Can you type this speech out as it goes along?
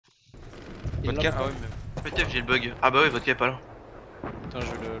Vodka? Ah ouais, mais. Peut-être j'ai le bug. Ah bah ouais, vodka est pas là. Putain, je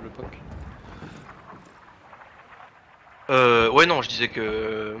veux le poke. Ouais, non, je disais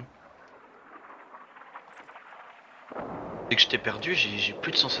que. Dès que je t'ai perdu, j'ai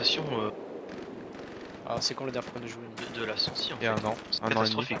plus de sensation Ah, c'est quand la dernière fois qu'on a joué? de la sensi en Et fait. un an. C'est Un an et demi.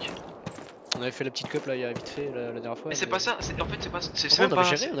 catastrophique. On avait fait la petite cup là, il y a vite fait la dernière fois. Mais c'est pas ça, en fait, c'est pas. C'est Pourquoi même on pas.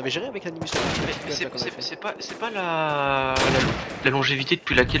 avait géré avec l'animus. Mais c'est pas la longévité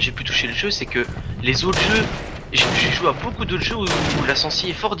depuis laquelle j'ai pu toucher le jeu, c'est que les autres jeux, j'ai joué à beaucoup d'autres jeux où la sensi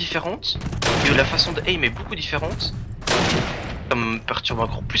est fort différente, et où la façon de aim est beaucoup différente. Ça me perturbe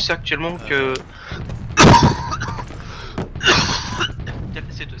encore plus actuellement que...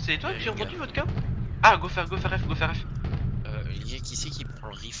 C'est toi que j'ai entendu votre cas? Ah, go faire F. Qui c'est qui prend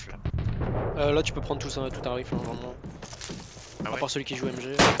le rifle là? Là tu peux prendre tout un rifle normalement. Ah À ouais? part celui qui joue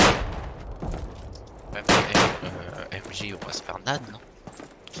MG. Ouais, mais MG on va se faire nade, non?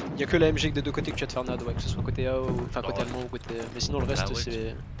 Y'a que la MG des deux côtés que tu vas te faire nade, ouais, que ce soit côté A ou enfin côté allemand ou côté. Mais sinon le reste Ah ouais,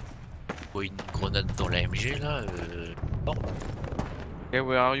 c'est. Oh, une grenade dans la MG là, non. Okay,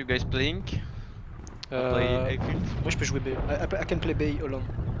 where are you guys playing? Play Airfield? Moi je peux jouer B. I can play B alone.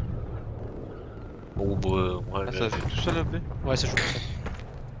 Oh bah ouais, Ah, ça fait tout seul à B? Ouais, ça joue comme ça.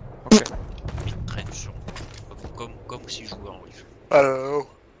 Ok. mid-range, comme si je jouais en rifle. Hello.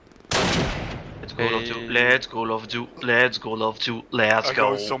 Let's go Loftzu, let's go Loftzu, let's I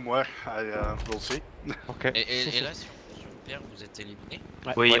go. go somewhere. We'll see. Ok. Et là, si on perd, vous êtes éliminé?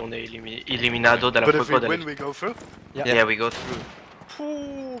 Ouais. Oui, Ouais. on est eliminado de la But if we fois win, we go through. Yeah, we go through.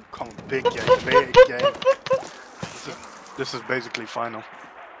 Ooh, come on, big game, big game. This is basically final.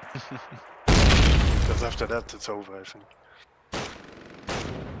 Because after that, it's over, I think.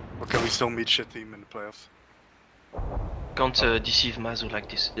 Or can we still meet shit team in the playoffs? Can't deceive Mazo like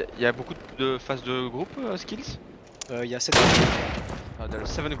this. Y a beaucoup de phases de groupe, skills? Y'a 7 There are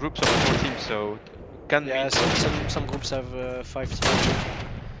 7 groups of 4 teams, so can Yeah, we... some groups have 5 teams.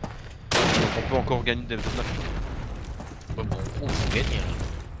 Donc on peut encore gagner des 9. Ouais, bon, on vous gagne.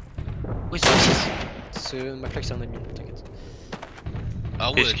 Oui, C'est McFly, c'est un ami, t'inquiète.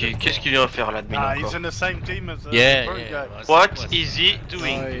 Ah ouais, Qu'est-ce qu'il vient faire l'admin Ah, encore? he's in the same team as Yeah, the yeah. guy. What is he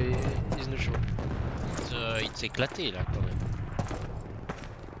doing? He's not sure. Il s'est éclaté là quand même.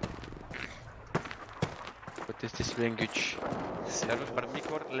 Wat is this language? Zelf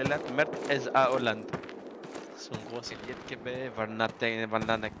vermikor lelat mert es a Holland. C'est en gros, c'est. Lietkebe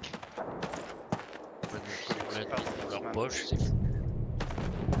varnanek. Dans leur poche, c'est fou.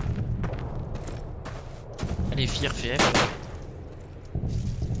 Allez, Fir,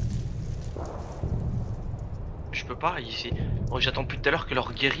 Je peux pas ici. Oh, j'attends plus tout à l'heure que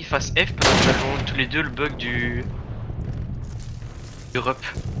leur guéri fasse F parce qu'on a joué tous les deux le bug du Europe.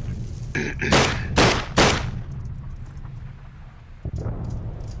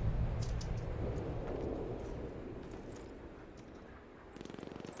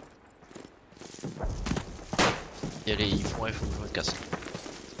 Allez, ils font F ou je me casse.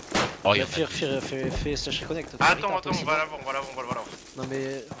 Oh, il y a Fir, fais slash reconnect. Attends, on va l'avoir. Non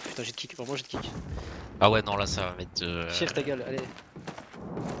mais. Oh, putain, j'ai de kick. Vraiment, j'ai de kick. Ah ouais, non, là ça va mettre. Fir ta gueule, allez.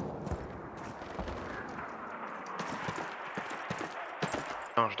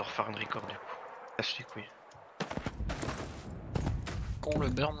 Non, je dois refaire une record du coup. Casse les couilles. Con le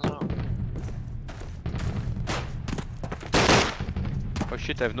burn là. Oh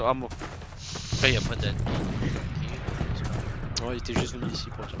shit, I have no ammo. Après, y'a pas d'ennemis. Ouais, il était juste venu ici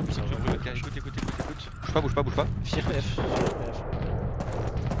pour dire ça. Écoute. Bouge pas. Fir F.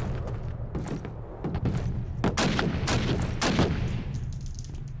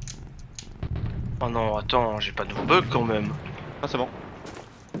 Oh non, attends, j'ai pas de nouveau bug quand même. Ah, c'est bon.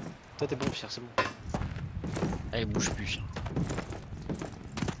 Toi t'es bon, Fir, c'est bon. Allez, bouge plus.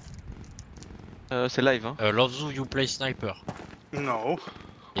 C'est live, hein. Loftzu, you play sniper. No.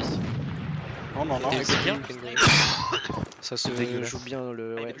 Yes. Oh non, non. C'est bien. Ça se Dégueulasse. joue bien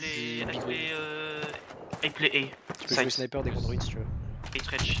le. Ouais, I du play A. Tu peux jouer sniper des contre si tu veux. A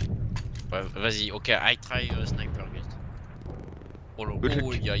trench. Ouais, vas-y, ok, I try sniper, guys. Oh là, Good luck.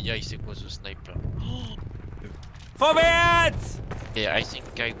 oh aïe, c'est quoi ce sniper? Forward! Et I think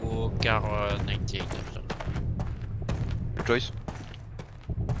I go car 98 after. Choice.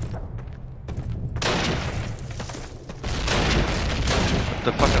 What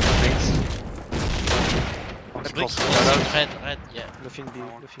the fuck are the things? Red, yeah. Nothing B.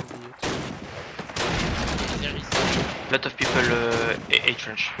 There is. Lot of people A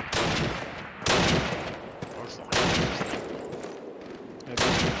trench.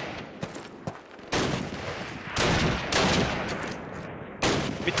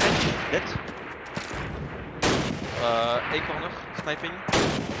 Mid trench, dead. A corner, sniping.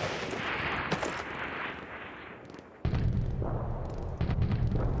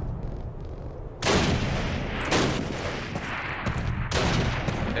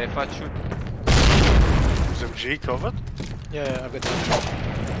 Fast shoot. Is MG covered? Yeah, I've got that.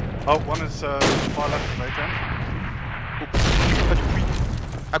 Oh, one is far left, right hand. Pas du bruit.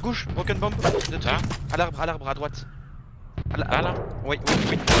 À gauche, broken bomb. De truc. Ah. À l'arbre, à droite. Ah là. Oui.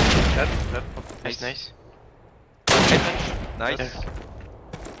 Dead. Nice. Nice.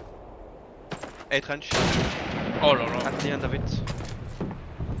 Hey trench. Oh là là. At the end of it.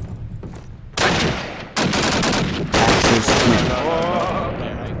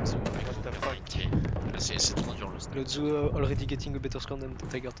 What the fuck. C'est trop dur le snipe. Loftzu already getting a better score than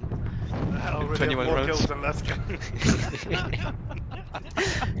Tigerton. I already 21 have more rounds. kills than last guy.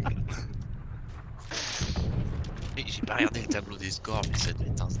 Mais j'ai pas regardé le tableau des scores, mais ça doit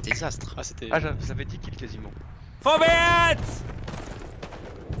être un désastre. Ah, c'était. Ah, j'avais 10 kills quasiment.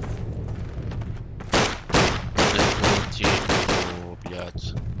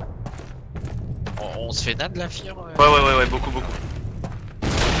 On se fait nade la fire. Ouais, beaucoup.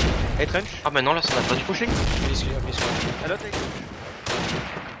 Hey trench. Ah, mais non, là, ça n'a pas du Pushing. Please clear. Hello, take.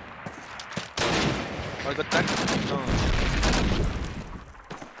 Oh, I got back. No.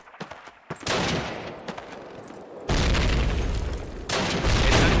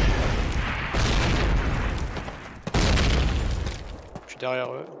 Je suis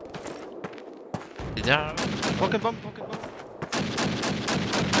derrière eux. C'est derrière. Broken bomb.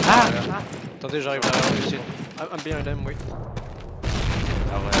 Attendez, j'arrive derrière eux. I'm behind them, wait.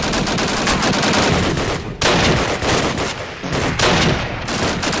 Ah ouais.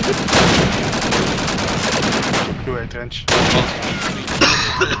 Two A trench.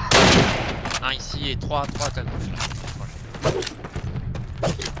 Un ici et 3 à ta gauche là.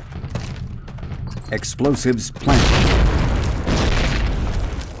 Explosives planted.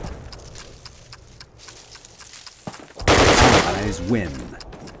 Allies win.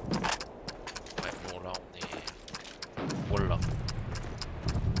 Ouais, bon là on est. Voilà.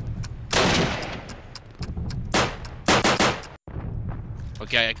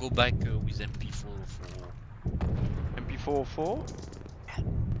 Okay, I go back with MP4 MP404.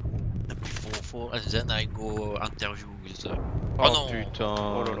 MP4 and then I go interview with. Oh, non. putain.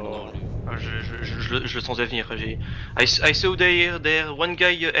 Oh là là. Non, lui. Ah, je le sentais venir. I saw there one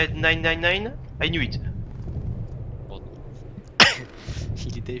guy at 999. I knew it. Oh, non.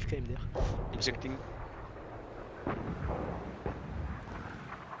 Il était AFK MDR. Injecting.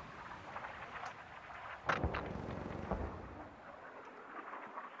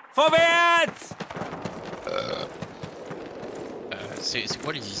 C'est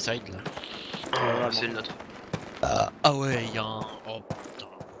quoi les E-side là? C'est le nôtre. Ah ouais, il y a un. Oh putain.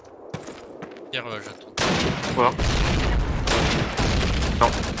 Pierre, j'attends. Quoi?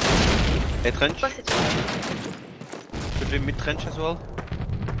 Non. Hey trench. Pourquoi c'est Could we mid trench as well?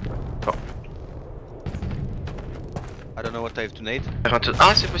 Non. I don't know what I have to nade.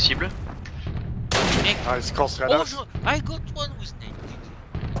 Ah, c'est possible. Ah, it's cross red Oh, house. I got one with name.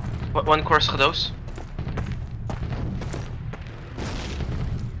 One course Gerydozz.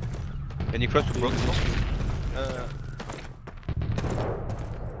 Any cross to broken bomb?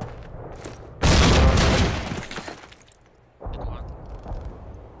 One.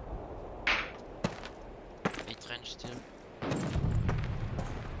 He trench still.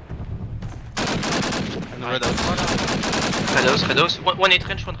 And red out. Gerydozz. One A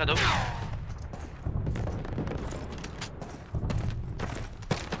trench, one Gerydozz.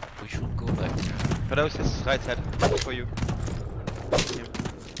 We should go back. Red house is right side for you.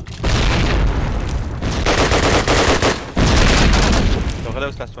 So red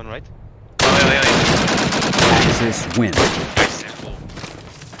house last one, right? Ouais. Axis win.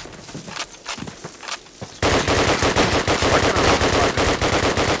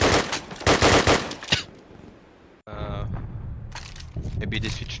 Maybe they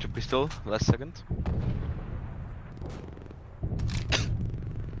switch to pistol last second.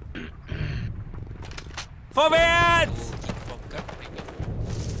 Oh,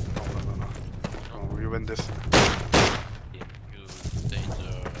 we win this. You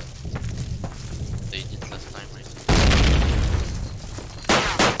stayed it last time, right?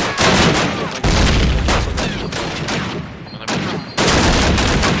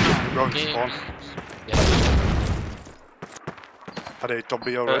 We're going to Okay. spawn. Yeah. Are they top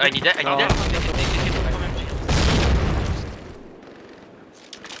B already? I need that.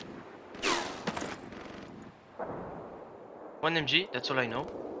 One MG, that's all I know.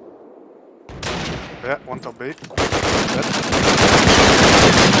 Yeah, one top B. Dead.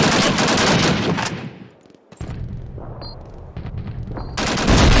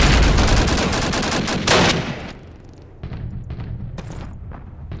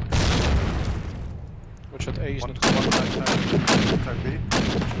 One shot A is One not outside B.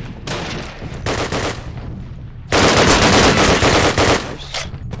 nice.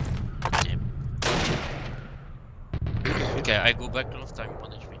 Okay, I go back to Loftzu, 1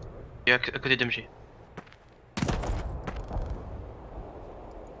 HP. Et à côté d'MG.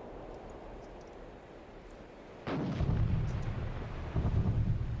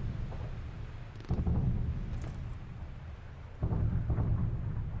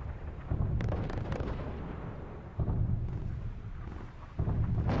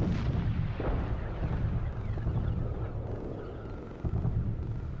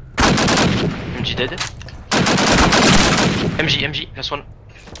 MG dead. MG, last one.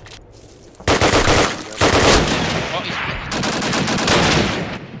 Oh, he's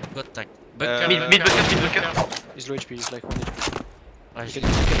got tag. Mid bunker. He's low HP, he's like 1 HP. Ah, You can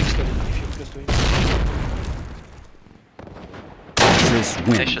extend him if you're close to him. Axis Nice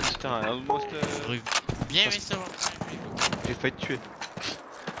win. shot. Putain, almost. j'aurais bien aimé savoir. J'ai failli te tuer.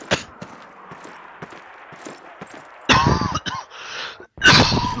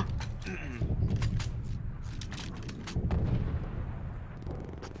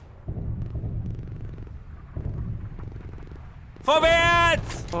 Forbeat!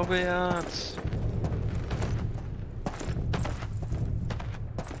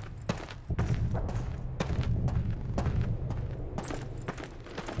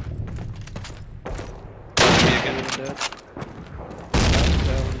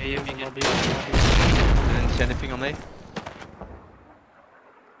 Et MG again. Didn't see anything on A.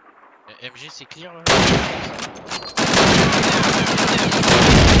 MG, c'est clear là?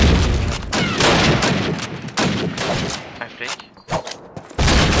 I flank.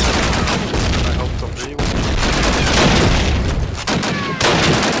 I hope some B.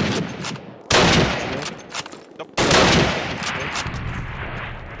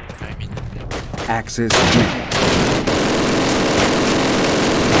 I mean, Axis win.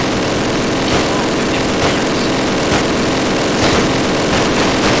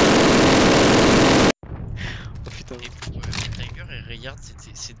 Oh putain. Tiger et Regarde,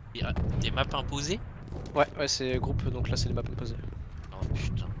 c'est des maps imposées? Ouais, c'est groupe, donc là c'est les maps imposées. Oh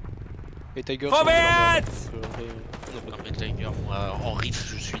putain. Et Tiger, c'est Non mais Tiger, moi en riff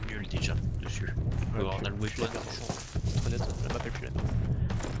je suis nul déjà dessus. Alors, on a le weapon. honnête, la map est plus la même.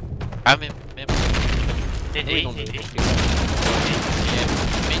 Ah même. Hey.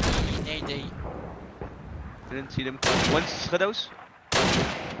 Day. Didn't see them. One's red house. I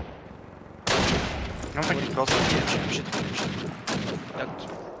don't think he crossed. J'ai trouvé. À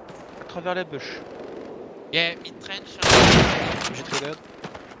travers la bush. Yeah, mid trench. J'ai trouvé dead.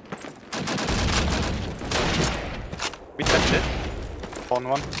 Mid left dead. Spawn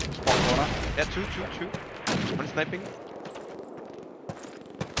one. Spawn corner. Yeah, two. One sniping.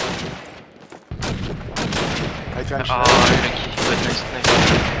 I trench. Ah, lucky. But nice.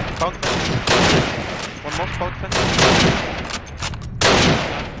 Pound fence. One more pound fence.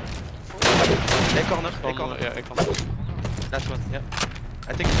 A corner. Yeah, I can't. Last one, yeah.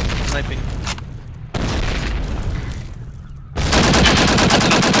 I think it's sniping.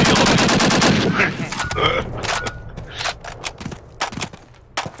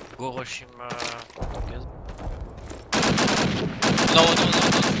 Go rush him. No,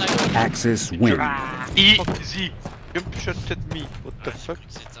 sniper. Axis win. Easy. Jump shot at me. What the fuck?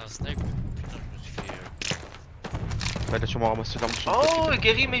 C'est un sniper. Putain, je me suis fait. Bah, il a sûrement ramassé l'arme sur le Oh, côté.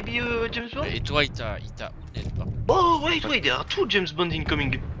 Gary, maybe James Bond? Et toi, il t'a ou net pas? Oh, wait, there are 2 James Bond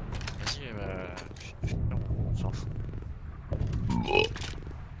incoming. Vas-y, on s'en fout.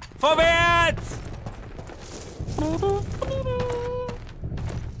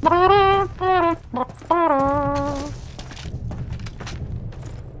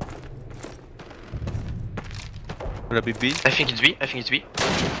 La BB. I think it's B.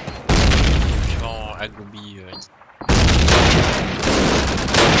 Je vais en Agobi.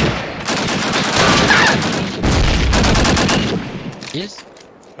 Yes?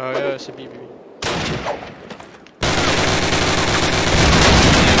 Yeah, c'est B.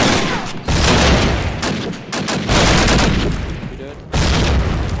 Dead.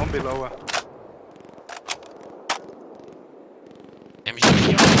 One below. MG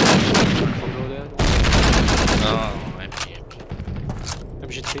clear? Below dead. Non, MG.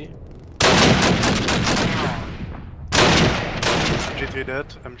 MG3. MG3 dead.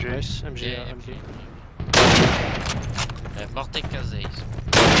 MG. Nice, MG, Yeah, MG. Mortek Kazaïs.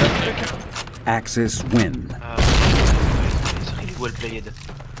 Axis win. It's really well played.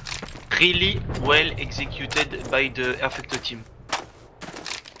 Really well executed by the Affecto team.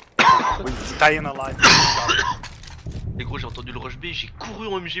 We staying alive. Les gros, j'ai entendu le rush B, j'ai couru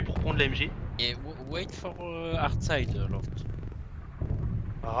en MG pour prendre la MG. Yeah, wait for hard side, Loft.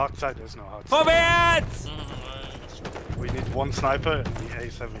 Hard side, there's no hard side. We need one sniper and the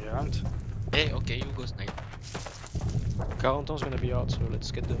A7 round. Hey, okay, you go snipe. 40 is gonna be hard, so let's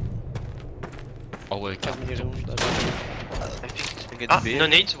get them. Oh ouais, Terminaison, I think it's gonna Ah, be no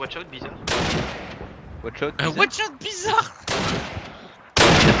nades, watch out, bizarre. Watch out. watch out, bizarre.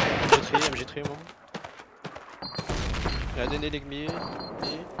 MG3 au moment. Il a donné l'ennemi.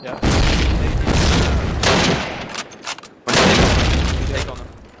 Il y a.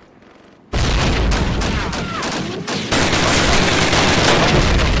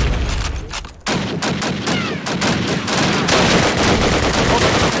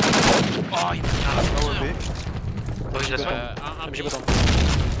 Oh, il m'a Oh, je la soigne. MG bottom.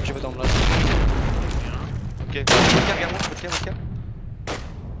 MG bottom là. Ok. Vodka, regarde-moi, vodka.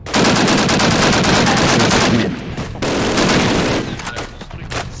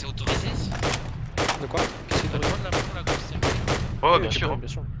 C'est autorisé ici. De quoi? C'est le droit de la prendre la construction. Oh, bien sûr. Bien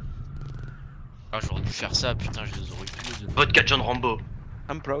sûr. Ah, j'aurais dû faire ça, putain, je les aurais pu les deux. Vodka John Rambo.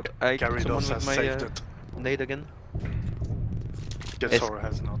 I'm proud. I killed someone Gerydozz with has my saved it. nade again. Skitzor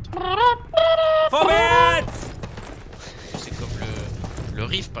has not. C'est comme le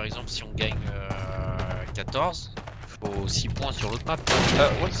riff, par exemple, si on gagne 14, faut 6 points sur l'autre map.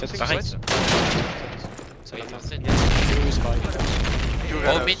 C'est pareil. right. Ça Ça va va faire faire 7. Oui, c'est pareil. You Oh,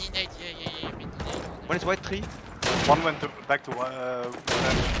 have- Medinate, yeah, Medinate. One is white, 3. One went back to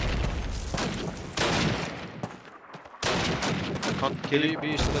Can't kill it.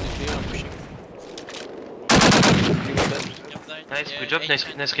 B, still clear, I'm pushing. Nice, good job,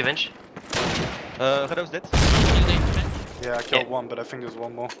 nice revenge. Red house dead. Yeah, I killed one, but I think there's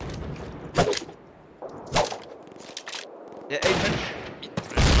one more. Yeah, 8 trench.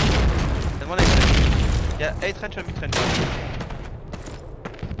 And one 8 trench. Yeah, 8 trench and mid trench.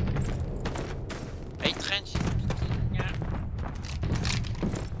 8 trench.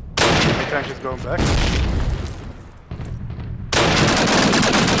 My tank is going back.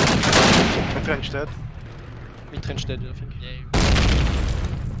 My trench dead. Mid trench dead, I think.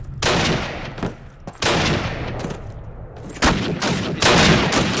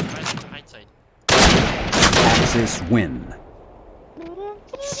 Right side. Axis win.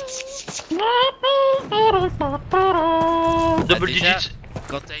 Double déjà, digits.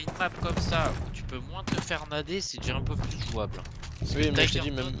 Quand t'as une map comme ça où tu peux moins te faire nader, c'est déjà un peu plus jouable. Oui, mais je t'ai dit,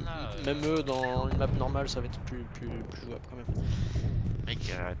 Tigerton, même, là, même eux dans une map normale, ça va être plus jouable quand même. Mec,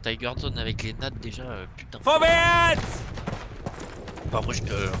 Tigerton avec les nades déjà, putain. Après, je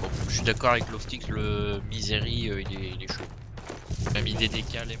suis d'accord avec Loftix, le Misery, il est chaud. Il a mis des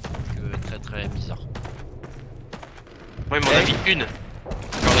décals et très très bizarre. Moi, il m'en a mis une. Genre,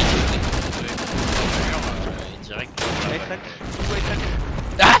 il direct. 8 trench. 8 trench.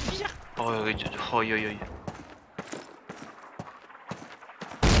 Ah, vire. Oh, oi.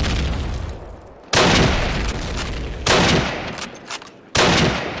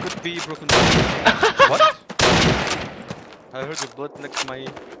 Could be broken down. What? I heard the bullet next to my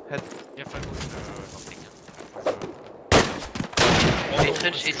head. Yeah, fine, Loftix.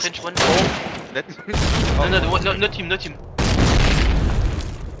 8 trench, one. Dead. No, not him.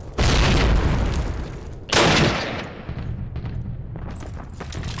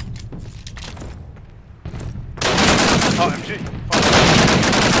 Oh, MG!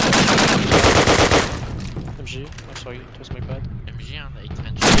 MG, I'm sorry, it was my bad. MG, hein, 8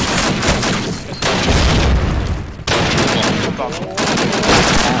 trench.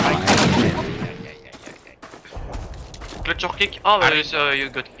 Clutch or kick? Oh, you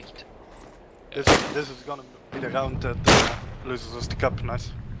got kicked. This is gonna be the round that loses us the cup,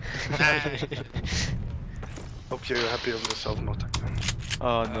 nice. Hope you're happy with yourself, Mortek.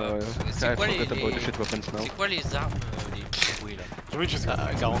 Oh no, c'est I quoi forgot about les- the shit weapons now. C'est quoi les armes, les jouets là? Should we just go?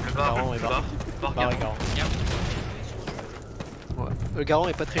 Garant, Garant est barre. Barre et Garant. Ouais. Le Garant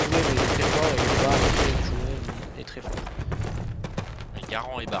est pas très joué, mais il est très fort, et le barre est très joué et très fort. Les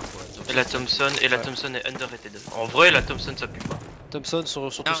Garant et barre quoi. Et la Thompson est underrated. En vrai, la Thompson ça pue pas. Thompson,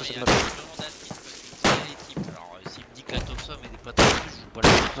 surtout Non, sur mais cette je map. demande à Smith parce que c'est les types. Alors, s'il me dit que la Thompson elle est pas très je joue pas la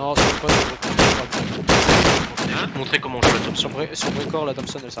Thompson. Non, sur le poste, Je vais te montrer comment on joue la Thompson. sur Breakcore, la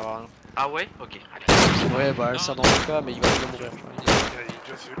Thompson elle sert à rien. Ah ouais? Ok. Allez, Ouais, bah elle sert dans ce cas, mais il va mourir. Yeah, you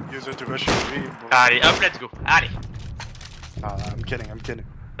just use it to rush MG. Allez, hop, let's go. Allez. Nah, I'm kidding.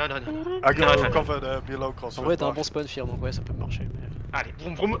 Non. I go No. cover the below cross En with vrai, a t'as un bar. bon spawn fear, donc ouais, ça peut marcher. Mais... Allez,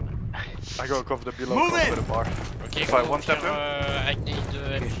 vroom. I go cover the below cross with a bar. Ok, If I go one tap faire him? Acne de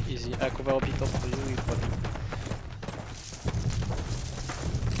MG. Easy. Ah, cover up top for you, il faut pas.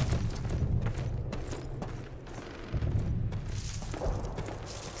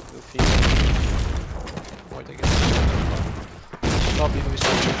 Go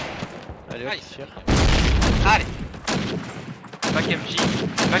Allez, hop, Allez, fier. Allez.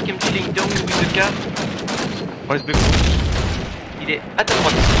 Back MG laying down with the car. On laisse Il est à ta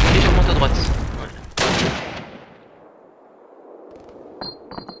droite, légèrement à ta droite. Ouais.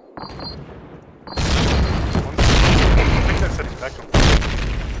 I think that's setting back on.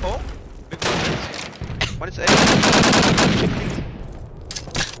 Oh, big one is A.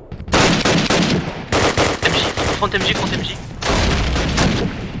 MG, front MG.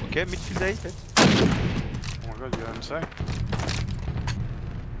 Ok, midfield A, peut-être. Oh my god, you know what I'm saying?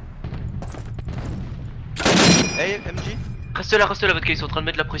 A, MG. Reste là, votre gars, ils sont en train de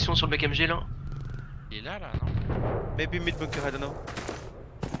mettre la pression sur le mec MG là. Il est là, non? Maybe mid bunker, I don't know.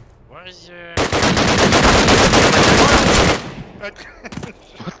 Where is It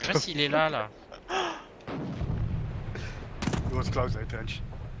Je sais pas s'il est là. was close, I think.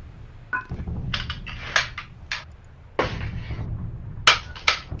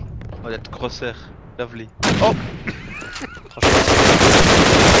 Oh, that crosshair. Lovely.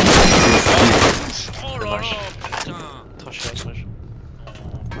 Oh là là, Dommage. putain. Trash.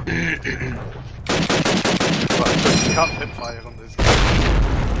 Can't hip fire on this.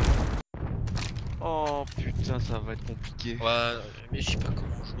 Oh putain, ça va être compliqué. Ouais, mais je sais pas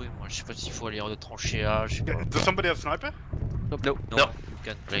comment jouer moi, je sais pas s'il faut aller en trancher A, je sais pas. Does somebody have sniper? No. Non, Non. you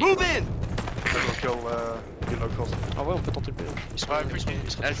can play. Move in! I will kill the locals. Ah ouais, on peut tenter le B. Ils seront Ouais, toujours je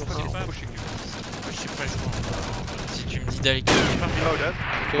sais sur pas ça. si pas. c'est pushing you. Moi je sais pas jouer. Si tu me dis d'aller quelque part, Below that.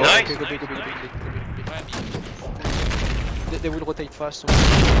 Ok, Nice. ok, go B. ouais, mais They will rotate fast.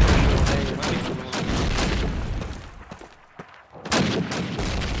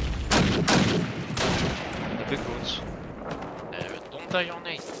 The big ones. don't die on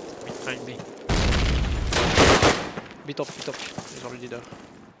A. Mid try B. B top. Ils ont le leader.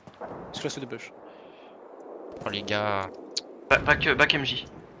 Ils se classent de bush. Oh les gars. Back MJ.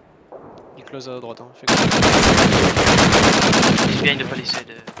 Ils close à droite. Hein. C'est bien de pas laisser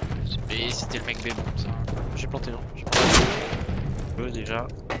de. Mais c'était le mec B bon ça. J'ai planté. Déjà.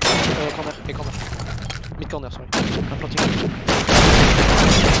 Corner. Mid corner, sorry. Un planting.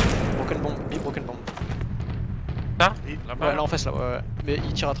 Broken bomb. Là Ouais, Là-bas. là en face là, ouais. Mais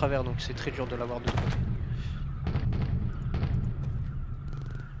il tire à travers donc c'est très dur de l'avoir de l'autre côté.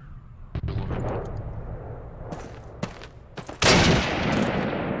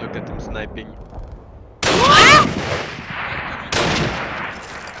 Look at him sniping.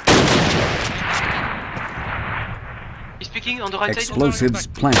 He's speaking on the right side. Explosives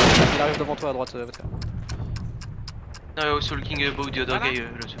planted. Il arrive devant toi à droite, votre gars. No, also looking about the other guy.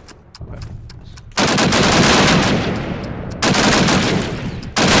 Loftzu.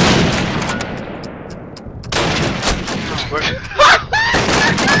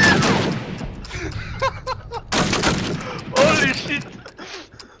 Holy shit!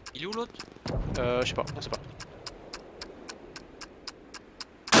 Il est où l'autre? Je sais pas, on sait pas.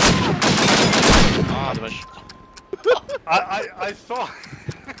 Ah, dommage. I saw.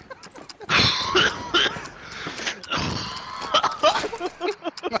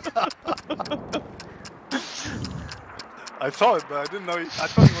 I saw it, but I didn't know. I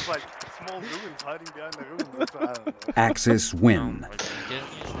thought it was like small ruins hiding behind the ruins. That's what I don't know. Axis win.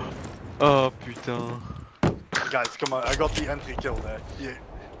 Oh putain. Guys, come on! I got the entry kill there. Yeah.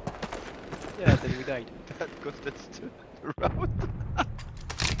 Yeah, then we died. That got that round.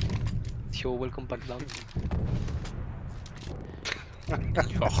 Yo, welcome back down.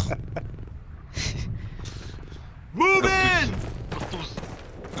 Move in!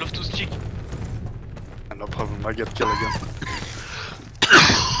 Loftzu chick. No problem. I get kill again.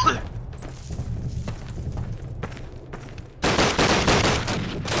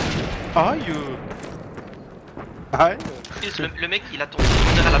 Are you? Hi. Le mec il attend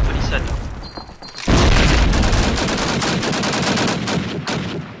derrière la palissade.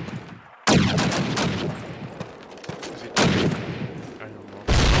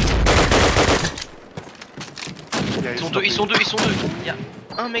 Yeah, Ils sont deux. Il y a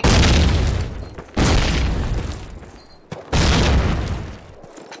un mec.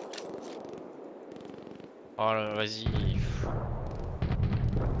 Oh là, vas-y.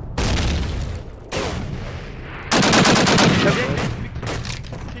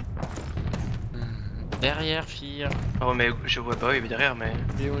 Derrière, fille. Oh mais je vois pas, il est derrière mais.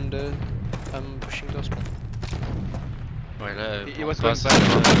 Beyond I'm pushing the spawn. Ouais, là. He pour was toi, going ça, back.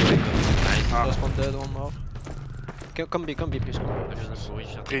 nice. The spawn dead, one more. Come B, please. Je me souris,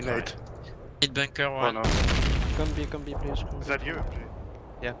 je viens de Grenade. décoller. Mid bunker, Oh ouais. no. Come B, please. Is that you?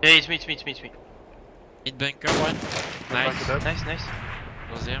 Yeah, it's me. Mid bunker, one. Nice. Nice.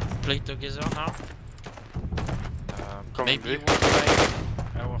 Goes there. Play together now. Come Maybe B. we'll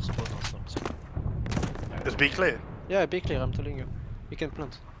play our spawn or something. Is B clear? Yeah, be clear, I'm telling you. You can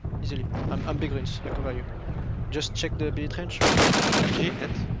plant. Easily. I'm big greens, I cover you. Just check the B trench. MG, hit.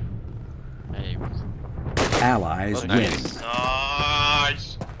 Allez, Allies oh, win. nice.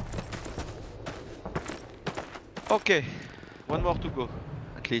 Nice. Ok, one more to go,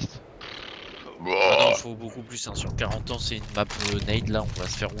 at least. Ah non, faut beaucoup plus. Hein. Sur 40 ans, c'est une map nade là, on va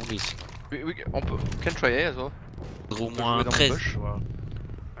se faire rouler sinon. On peut, can try A as well. Faudrait au peut moins jouer dans le 13. bush. Tu vois.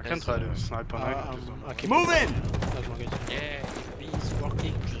 I can try to snipe on Move in! Yeah, B is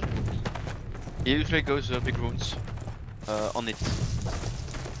working. He usually goes big runes on it.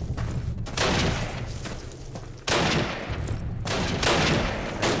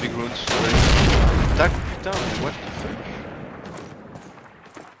 Big runes. Tac, putain, mais what the fuck?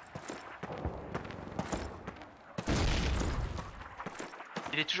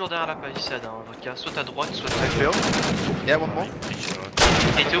 Il est toujours derrière la palissade, hein, Vodka. Soit à droite, soit à I gauche. failed. Yeah, one more.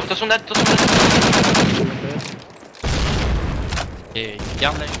 Et t'es où? Attention, Nad, attention, Nad. Et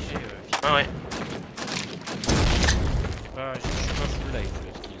garde la IG. Ah ouais. Je suis pas full life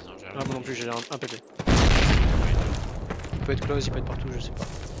le skills. Hein, Ah, moi non plus, j'ai un PP. Il peut être close, il peut être partout, je sais pas.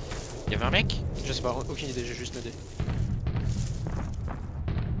 Y'avait un mec? Je sais pas, aucune idée, j'ai juste nadé.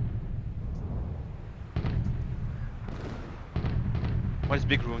 One is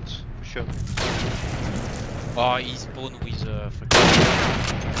big runes, for sure. Oh, he spawned with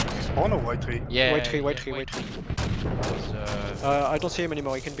Spawn or white tree? yeah, White tree, yeah, white tree, white tree. With, I don't see him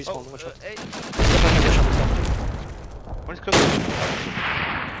anymore, he can be spawned, watch out. A. One is close.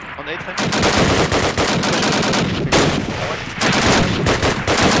 On A trench.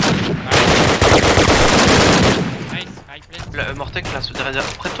 nice, high plant. La Mortek là, derrière,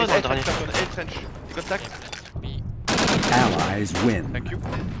 près de toi dans le dernier. On A trench. You contact? B. Allies win. Thank you.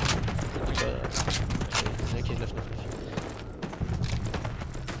 Ok, 9-9.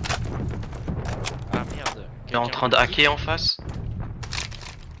 Ah merde. Il est en train de hacker en face.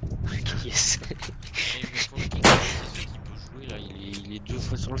 Yes. Il faut qu'il peut jouer là, il est 2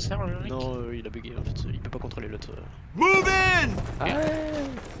 fois sur le serveur le mec. Non, il a bugué en fait, il peut pas contrôler l'autre. Move in! Ah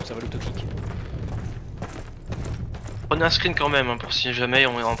ça va l'auto-kick. Prenez un screen quand même, hein, pour si jamais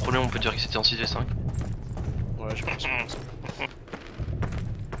on a un problème, on peut dire que c'était en 6v5. Ouais, je pense.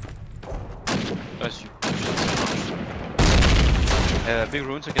 Ah super. Big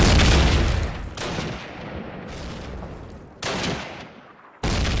runes again.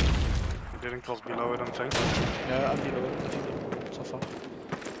 Didn't cross below, I don't think. I'm below, nothing so far.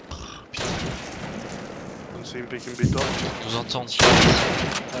 Don't see him picking B top. Nous entendons.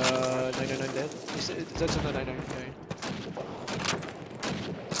 999 dead. That's a 999.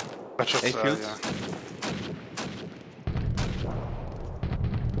 Patch up, A field. yeah.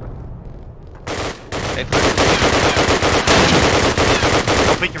 A trench.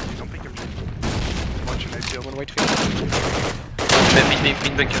 Don't pick him, don't pick him. Watch an A field. One white tree.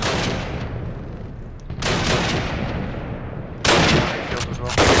 Mid bunker. A field as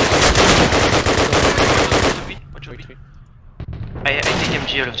well. Watch White out, tree. I take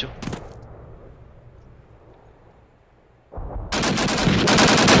MG, I love you.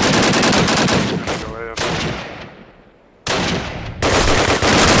 Go away,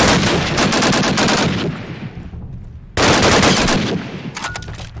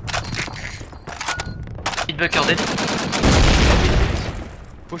 Mid bunker dead.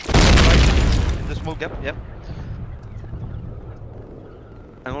 Push to the right. In the small gap, yep.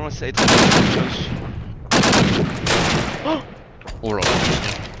 And one was A trench. Close. Oh là.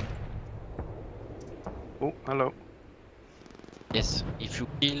 Oh, hello. Yes, if you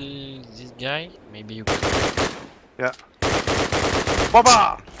kill this guy, maybe you can. Yeah.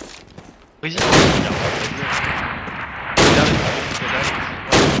 Baba! Vas-y.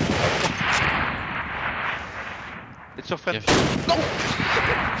 It's your friend. Non.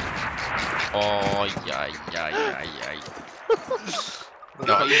 Oh aïe aïe aïe aïe aïe.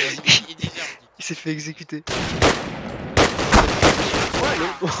 Non, il est déjà. Il s'est fait exécuter.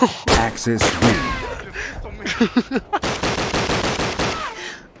 Axis win.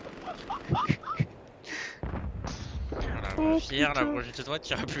 Voilà, fier, la prochaine fois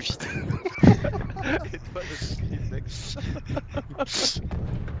tu iras plus vite. Et toi, le speed, mec.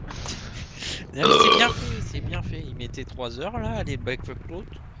 Non, mais c'est bien fait, c'est bien fait. Il mettait 3 heures là, allez backfuck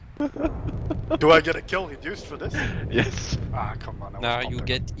l'autre. Do I get a kill reduced for this? Yes. Ah, come on. I was Now you pumping.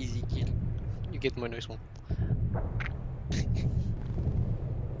 get easy kill. You get my nice one.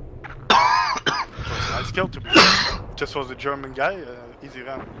 Nice kill to be fair. Just was a German guy, easy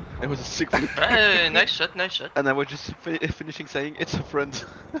round. It was a sick one. Ouais, nice shot, nice shot. And I was just finishing saying, it's a friend.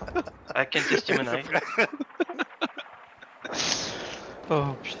 I can test you an eye.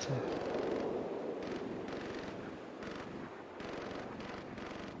 Oh putain.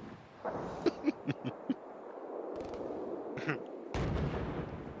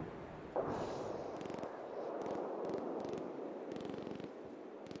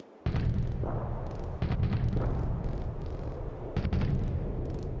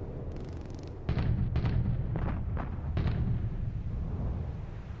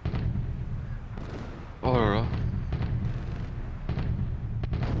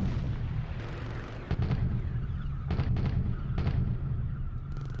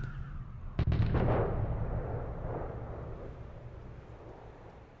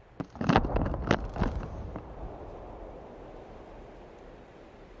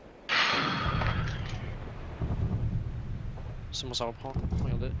 c'est bon, ça reprend.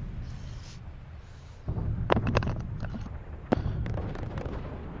 Regardez.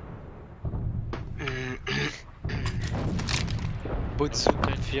 Boots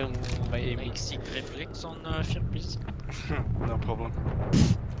confirm my aiming. Make sick reflex on fear, please. No problem.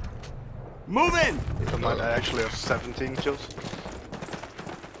 Move in! I actually have 17 kills.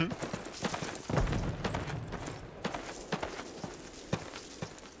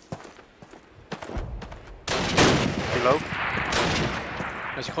 Below?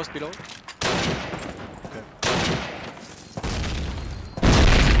 Has he crossed below?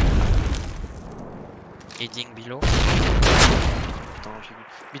 Heading below. Attends, j'ai vu.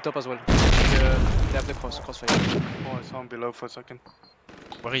 Beat up as well. They have the crossfire. Oh, I saw him below for a second.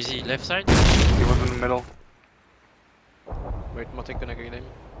 Where is he? Left side? He was in the middle. Wait, Mortek gonna get him.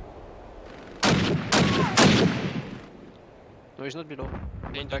 No, he's not below.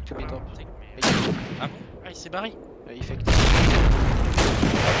 Going back to beat up. Ah bon? Ah, il s'est barré? Effect.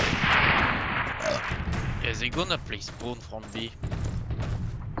 Yeah, they gonna play spawn from B.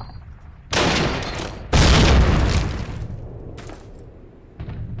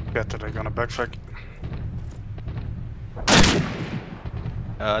 Yeah, they're gonna backtrack.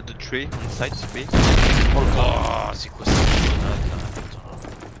 The tree on site B. Oh, c'est quoi ça?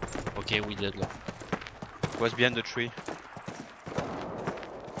 Ok, we dead là. Was behind the tree.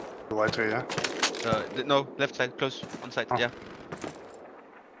 The white tree, yeah? No, left side, close, on site, Oh. yeah.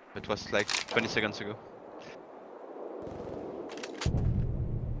 It was like 20 seconds ago.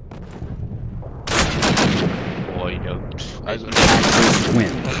 Oh, il est out. Axis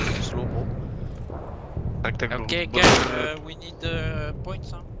win. Slow bro. Ok, guys, we need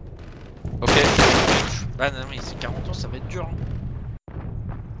points. Hein. Ok. Bah non, mais c'est 40 ans, ça va être dur.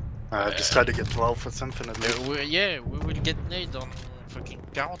 Hein. Just try to get 12 or something at least. Yeah, we will get nade on fucking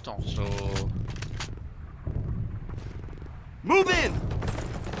 40 ans, so... Move in!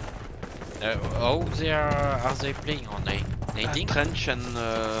 How are they playing on A? Nading? Trench and...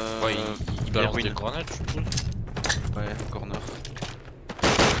 Ouais, ils balancent win. des grenades, je suppose. Ouais, corner.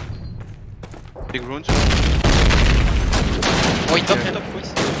 Big runes. Oh, il top, Yeah. il top, oui.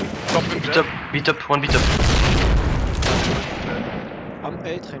 Beat up, one beat up. I'm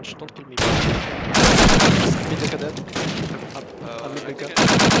A trench, don't kill me. Mid the cadet. I'm mid bunker.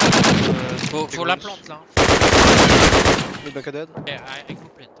 Faut la plante là. Mid bunker dead. Yeah, I go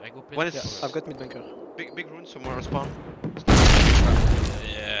plant, I go plant. One is Yeah, I've got mid bunker. big runes somewhere spawn.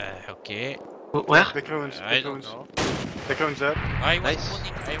 Yeah, okay. Where? Big ruins, I big don't ruins. know. Big ruins there. I was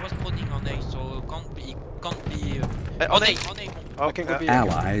Nice. spawning on A, so can't be On on A. A, on A. Oh, I can go yeah. B.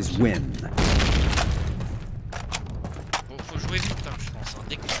 Allies win. Faut jouer vite, hein, je pense. Hein.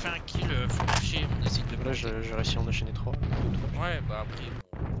 Dès qu'on fait un kill, faut lâcher, on essaie de Là, j'ai réussi à en enchaîner 3. Ouais, bah après,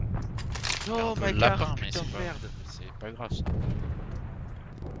 bon, Oh un peu my le lapin, god, mais putain de merde. c'est pas grave ça.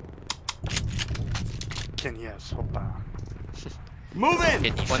 Ken, yes, hoppa. Move in!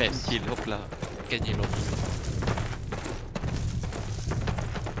 Kenny One fest, kill, hop là. Kenny low.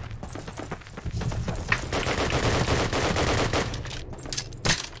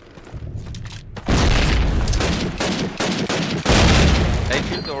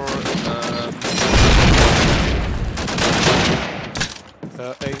 Afield or...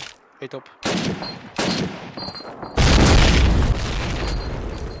 A top.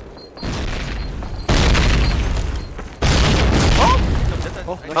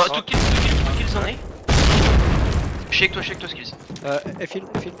 Oh, nice. Oh, two kills on A. Shake toi, Skills. A-field.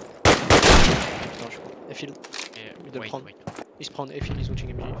 Non, je crois. A-field. Yeah, Il doit le prendre. wait. Il se prend A-field, he's watching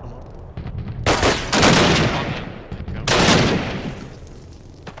MG. Enfin, non.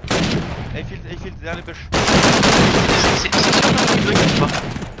 Afield, derrière les bush. C'est sûr qu'il veut ou pas?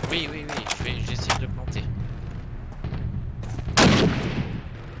 Oui, j'essaie de planter.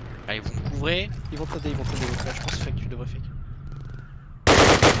 Allez, vous me couvrez. Ils vont trader l'autre. Je pense que tu devrais fake.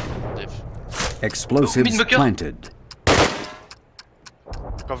 Def. Explosives Mid-bunker. planted.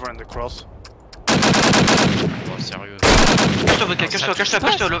 Covering the cross. Oh, sérieux.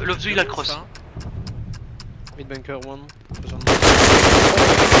 Cache-toi, Loftzu il a le cross. Hein. Mid bunker 1.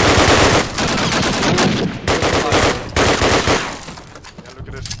 Yeah, look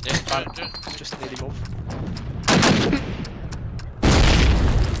at this. Just nail him off.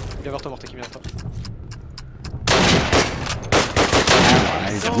 Il vient vers toi, Mortek, il vient vers toi.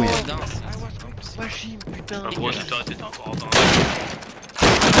 Allies Oh, win. putain, Pas Jim, putain. Gros, t'étais encore en train.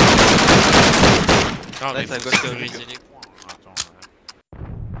 Non, mais Là, faut ça va sécuriser les points.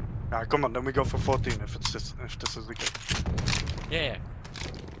 Attends. Come on, then we go for 14 if this is the case. Yeah.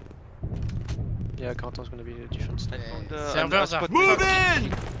 Yeah, Corentin's gonna be the defense. Serveurs are... Move in!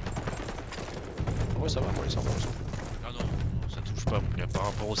 Ouais, ça va, moi, ils sont pas. Ah non, ça bouge pas, mon gars, par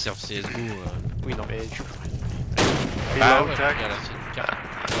rapport au serve CSGO. Oui, non, mais tu. Ah Below ouais, tag. regarde, là, c'est une carte.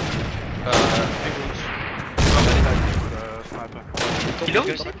 Big rooms. Sniper. Kilo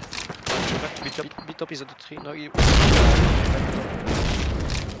ici Bit top is at the tree. No, you.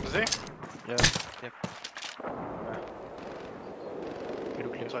 Is he? Yeah. You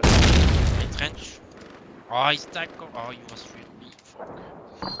look clear. Inside. Il trench. Oh, il stack. Oh, you was with me. Fuck.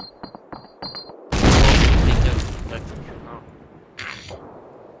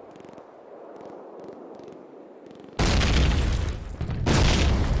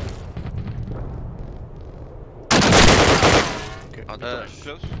 Okay. Ah, dommage.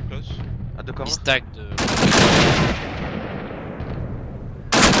 Close. At the corner. Il stack de.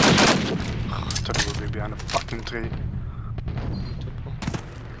 I thought he would be behind a fucking tree.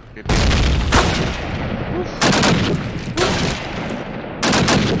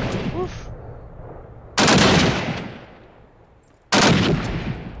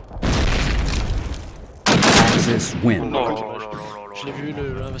 Axis win. Oh là là là là là. Je l'ai vu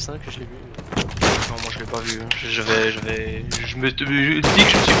le 1v5, je l'ai vu. Non, moi je l'ai pas vu. Je me dès que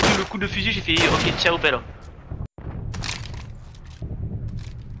je me suis pris le coup de fusil, j'ai fait ok, ciao bella.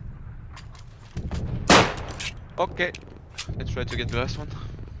 Okay. Let's try to get the last one.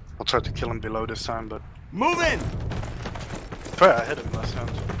 I'll try to kill him below this time, but. Move in! Fair, I hit him last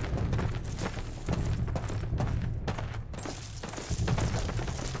round.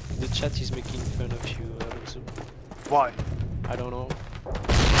 The chat is making fun of you, Loftzu. Why? I don't know.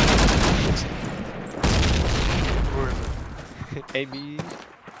 Where is it? AB,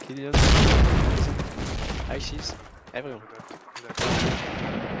 Killian, ISIS, everyone.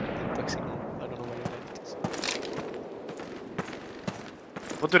 Toxic, I don't know what it is.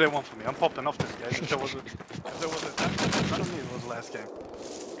 What do they want from me? I'm popping off this game. If there was a attack in front of me, it was the last game.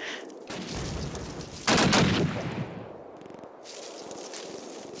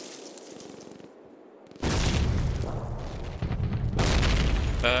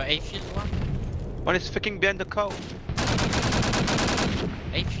 A-field, moi. One is fucking behind the cow.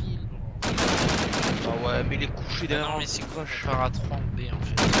 A-field. Ah ouais, mais il est couché Ah derrière. non, mais c'est quoi, je pars à 3 en B en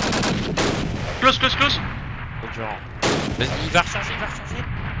fait. Close. Trop dur. Vas-y, il va recharger.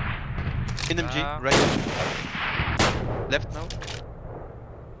 NMG, Ah. right. Left now.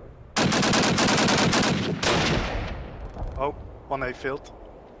 Oh, one A field.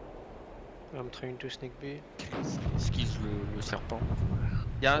 I'm trying to sneak B. Skills le serpent.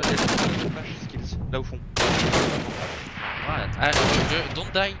 Y'a un flash skills, là au fond. Voilà. Ah,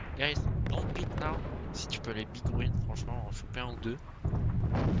 don't die, guys. Don't beat now. Si tu peux les big win, franchement, en choper un ou deux.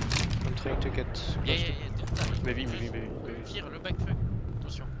 I'm trying to get Yeah, close to don't die. Maybe. Vire le backfuck.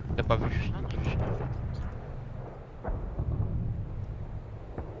 Attention. T'as pas vu.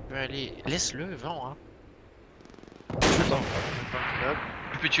 Allez, laisse-le, vent, hein.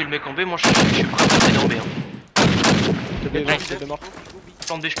 Tu peux tuer le mec en B, moi je suis prêt à monter dans B. Hein. The B, the mort.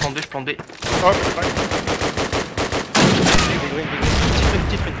 Je plante B. Oh, back. Big ruin.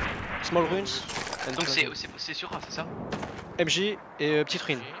 Petite ruine. Small ruins. Donc c'est sur A, c'est ça? MJ et petite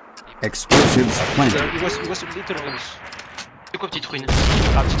ruine. Explosives planted. Il was little ruins. C'est quoi petite ruine?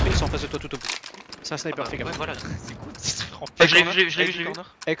 Ah, petite ruine, c'est en face de toi tout au bout. C'est un sniper, fais Ouais, gaffe. voilà. C'est cool, c'est trop Je l'ai vu.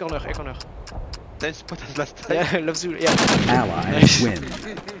 A corner. Same spot as last time. Yeah, Loftzu, yeah. Allies win.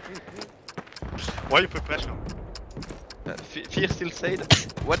 Why you put pressure on? Fear still said,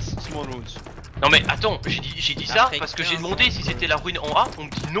 what's small runes? Non mais attends, j'ai dit ça Après parce que j'ai 15 demandé ans, si c'était la ruine en A, on me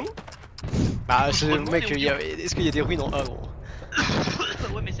dit non. Bah, Je c'est me demandais mec, où est-ce qu'il y a des ruines en A, gros?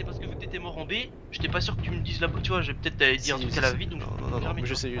 Ouais mais c'est parce que vu que t'étais mort en B, j'étais pas sûr que tu me dises là-bas, tu vois, j'ai peut-être dit un truc à la vie donc... Non, mais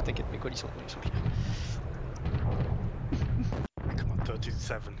je sais, t'inquiète, mes calls ils sont pires. Come on,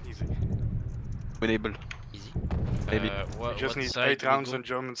 37, easy. Winnable. easy. Maybe. You just need 8 rounds on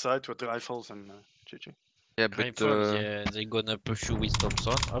German side with rifles and GG. Yeah, but Yeah, they gonna push you with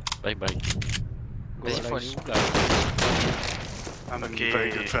Thompson. Hop, bye bye. Vas-y, faut aller où là? I'm Okay. in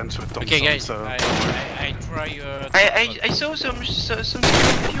very good friends with Thompson, Okay, guys, so... I try. I saw some of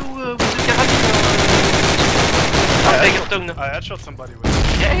you with the carabine. Tigertongue. I headshot somebody with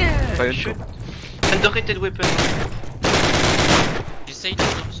it. Yeah, Fire shoot. Underrated weapon. J'essaye de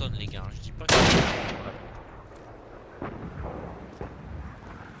Thompson, les gars. Je dis pas que.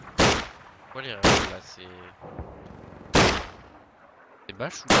 Quoi les règles là? C'est. C'est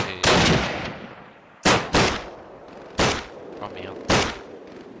bâche ou c'est. Oh merde.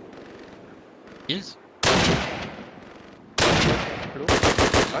 Kills? Hello?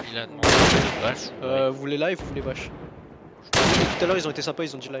 Il a demandé des bâches. Vous voulez live ou vous voulez bash? Tout à l'heure ils ont été sympas,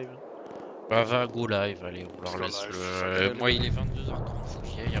 ils ont dit live. Bah va go live, allez, on leur Go laisse live. le... Moi il est 22h30, faut que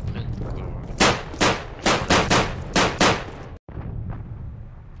j'y aille après, donc...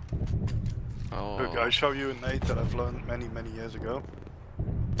 Oh. Look, I show you a nade that I've learned many years ago.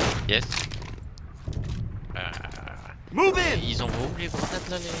 Yes. Move in! Ils envoient où les grenades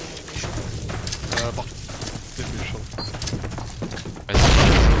là, les chauds? Partout. C'est plus chaud. Vas-y,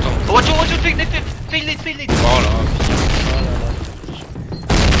 Oh, watch out, fail nade. Oh là,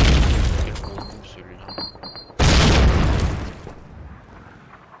 quel gros move celui-là.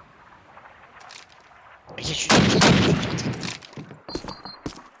 Je suis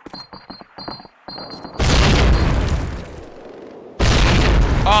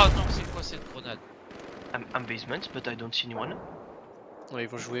oh non, c'est quoi cette grenade? I'm basement, but I don't see anyone. Ouais, ils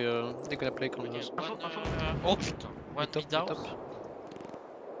vont jouer. They're gonna play Gerydozz. Oh putain, one Mid top, mid out.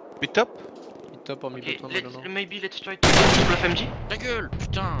 Mid top? Mid top or mid Okay, bottom, I don't know. maybe let's try to bluff MG. Ta gueule,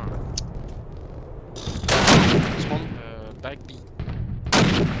 putain. Spawn. Back B.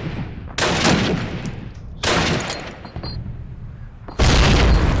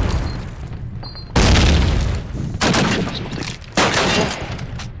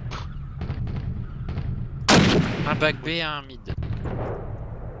 Un back B et un mid.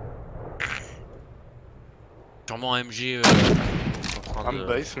 Sûrement un MG en train I'm de...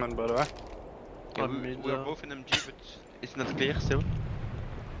 basement, by the way. Yeah, Mid, we're both in MG, but it's not clear still.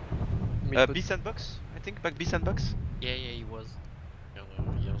 Mid, B sandbox, I think, back B sandbox. Yeah, he was.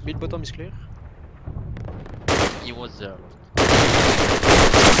 mid bottom is clear. He was there.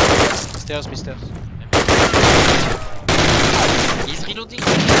 Stairs, mid stairs. He's reloading.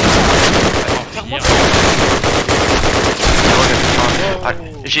 Ah,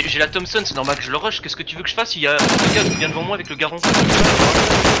 j'ai la Thompson, c'est normal que je le rush. Qu'est-ce que tu veux que je fasse? Il y a un gars qui vient devant moi avec le garon.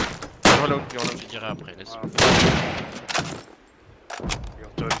 Je dirai après, laisse. You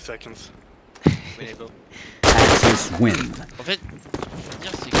got 30 seconds. Axis win. En fait, ce que je veux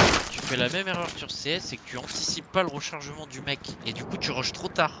dire, c'est que tu fais la même erreur sur CS, c'est que tu anticipes pas le rechargement du mec. Et du coup, tu rushes trop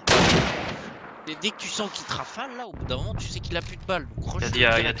tard. Et dès que tu sens qu'il te rafale, là, au bout d'un moment, tu sais qu'il a plus de balles. Donc rush. Il y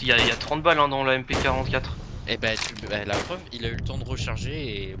a 30 balles hein, dans la MP44. Et bah, la preuve, il a eu le temps de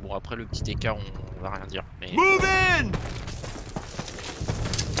recharger. Et bon, après le petit écart, on va rien dire. Mais... Move in!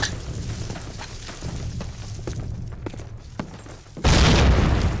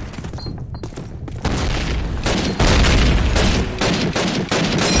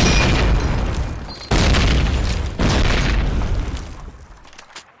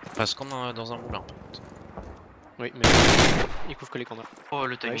 Parce qu'on est dans un moulin. Oui, mais il couvre que les corners. Oh,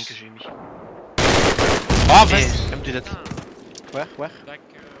 le timing Nice. que j'ai mis. Oh, vas-y. I'm do that. Where? Where? Back,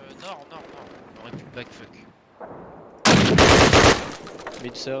 nord. On aurait pu back fuck.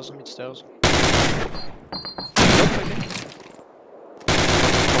 Mid stairs, mid stairs.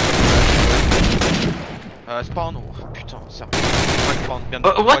 Spawn, oh putain, ça. Spawn, bien.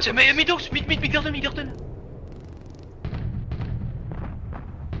 What? Mais mid garden.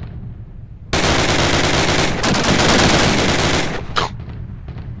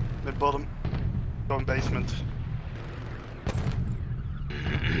 Mid bottom. Going basement.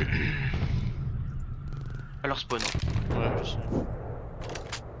 Alors spawn. Ouais, je sais.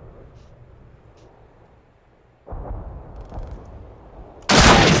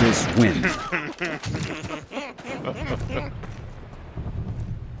 Axis win.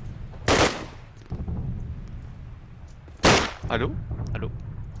 Allô?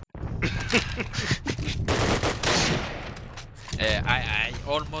 I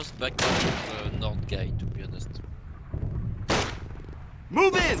almost back the Nord guy, to be honest.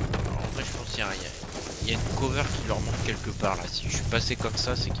 Move in! En vrai, je pense qu'il y a une cover qui leur manque quelque part là. Si je suis passé comme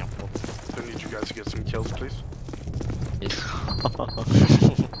ça, c'est qu'il y a un problème. I need you guys to get some kills, please. Yes.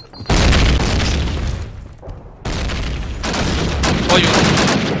 Oh yo!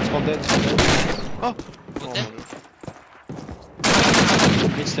 Spawn dead, spawn dead. Oh,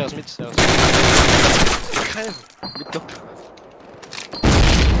 Mid stairs, mid stairs. Crève! Mid top.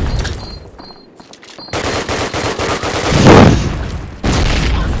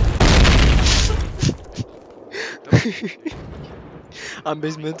 I'm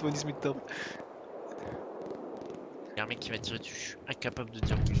basement, one is mid top. Y'a un mec qui m'a tiré dessus, je suis incapable de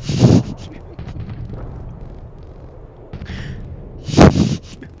dire.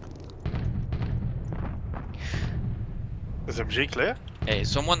 Is MG clear? Hey,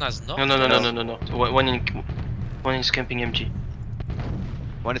 someone has Nord. No. One is camping MG.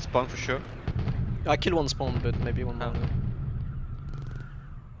 One is spawn for sure. I kill one spawn, but maybe one more.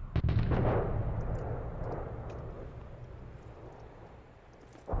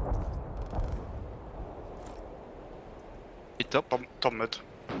 Mid top. Top mid.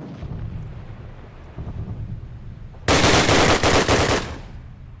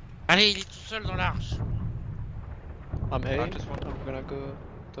 Allez, il est tout seul dans l'arche. I'm A. I just want- I'm gonna go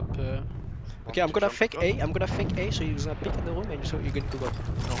top Okay, I'm gonna fake A. I'm gonna fake A, so you're gonna pick in the room and so you're going to go.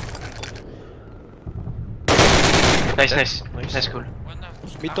 No. Nice, nice. Nice. Nice call. One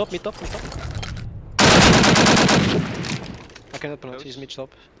out. Mid top, mid top, mid top. I cannot pronounce. He's mid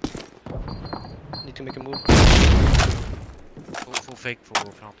top. Need to make a move. Faut fake, faut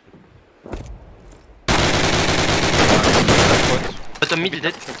faire un truc. Bottom mid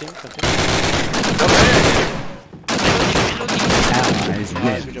dead. Continue. Allies Ah,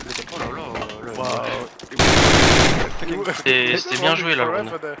 win. good job, good job. Oh là là. Wow. C'était bien joué là.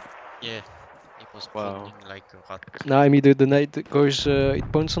 Forever there. Yeah. It was Wow. running like a rat. Now I mean the knight goes,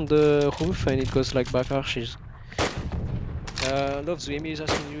 it points on the roof and it goes like back arches. Loftzu, Amy is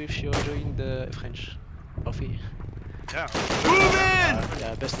asking you if you're enjoying the French. Coffee. Yeah.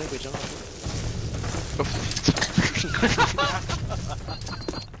 Yeah, best language, huh?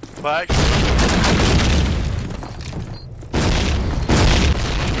 Back.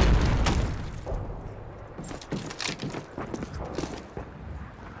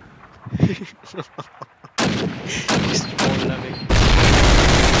 Qu'est-ce que tu prends là, mec?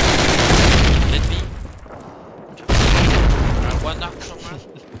 Let me. One arc somewhere.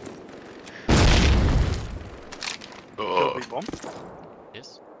 Could be bomb.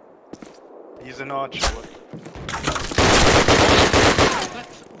 Yes. He's an archer.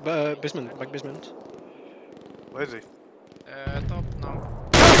 Basement, back basement. Where is he? Top now.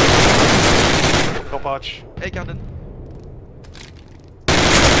 Top arch. Hey, garden.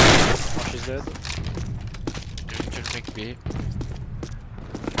 Arch is dead. Tu le mec B.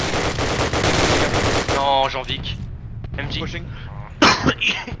 Non, Jean-Vic. MG. Pushing.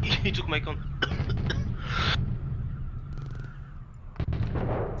 He took my con.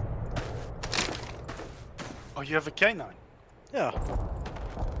 Oh, you have a K9. Yeah.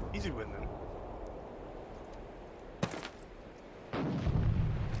 Easy win then.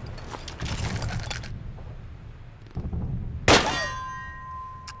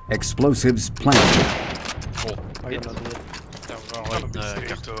 Explosives planted. I am not dead. D'avoir Not a une big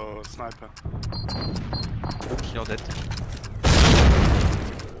carte. skate or sniper. Oops, you're dead.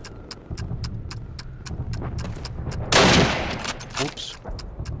 Oops.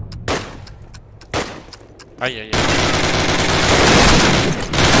 Aïe aïe aïe.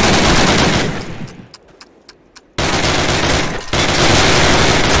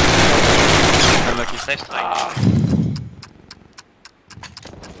 Unlucky. Nice try.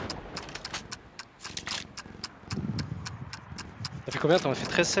 T'as fait combien? T'en as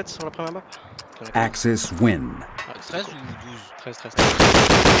fait 13-7 sur la première map? Axis win. 13 ou 12? 13, 13.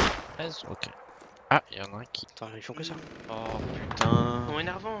 13? Ok. Ah, y'en a un qui. Putain, ils font que ça. Oh putain. Ils sont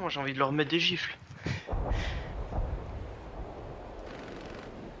énervants, j'ai envie de leur mettre des gifles.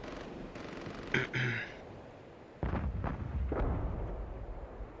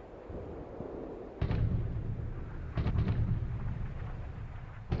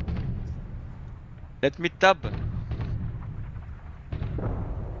 Let me tab.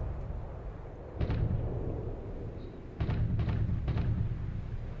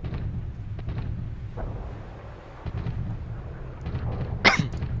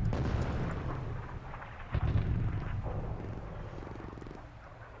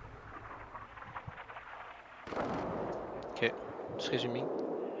 Ok, just resuming.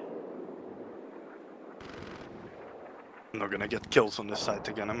 I'm not gonna get kills on this side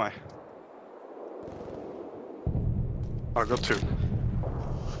again, am I? I got two.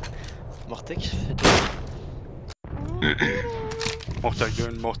 Mortek. Mortek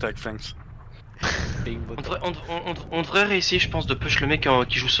doing Mortek things. Being On bot. on devrait réessayer, je pense, de push le mec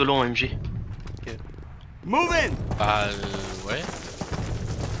qui joue solo en MG. Move in! Bah ouais.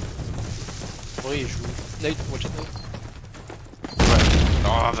 Oui, il joue. Nate, watch it.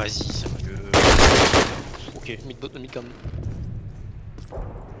 Non, vas-y, sérieux. Ok, mid bot, mid gun.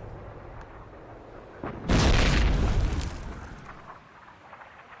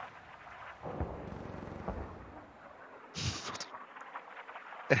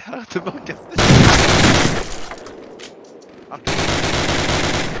 Arrête de me regarder.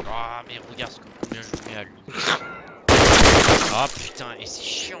 Ah, mais regarde combien je mets à lui. Ah putain, et c'est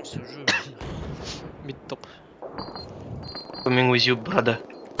chiant ce jeu. Mid top. Coming with you, brother.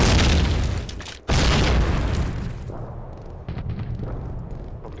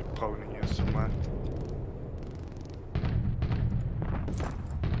 Probably proning you somewhere.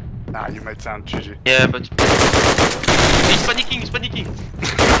 Nah, you made sound GG. Yeah, but... He's panicking, he's panicking!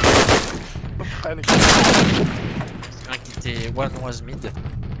 Panic. Un qui était one was mid.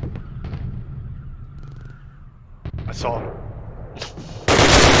 I saw him.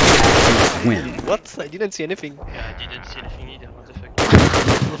 Win. What? I didn't see anything. Yeah, I didn't see anything either, what the fuck.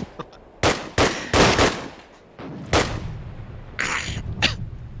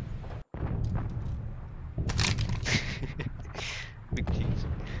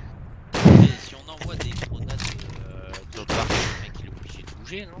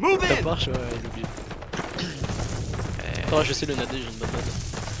 bouger, non? Ça marche, ouais, il oublie. Attends, j'essaie de le nader, j'ai une bonne nade.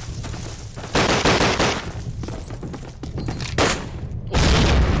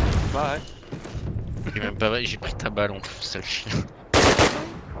 Bah ouais. J'ai même pas, j'ai pris ta balle en plus, sale chien.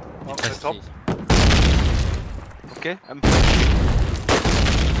 Oh, c'est top. Ok, I'm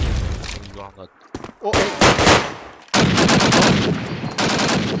You are not. Oh,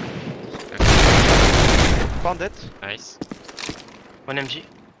 Bandit. Nice. One MG.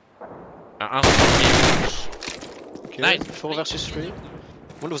 Un okay. Nice. 4 versus 3.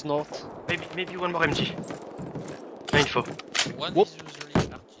 One was north. Maybe one more MG. Ah, une fois. One Whoop. is usually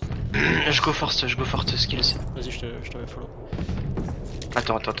artist. Je go force skills. Vas-y, je te vais follow.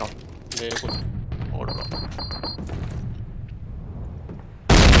 Attends. Mais ouais. Oh là là.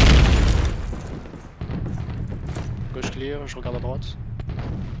 Gauche clear, je regarde à droite.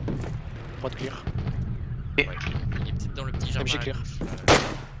 Droite clear. Ouais, il est peut-être dans le petit jardin. MG à clear. gauche,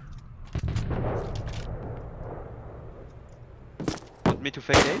 Want me to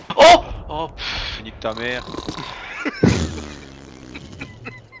fake A? Oh. Oh. Nique ta mère.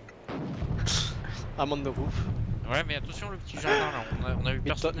 I'm on the roof. Ouais, mais attention, le petit jardin là, on a eu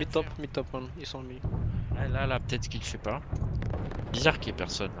personne. Mid top one, ils sont en milieu. Ouais, là, peut-être qu'il le fait pas. Bizarre qu'il y ait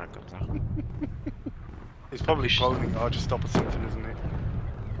personne là, comme ça. He's probably cloning just stop or something, isn't he?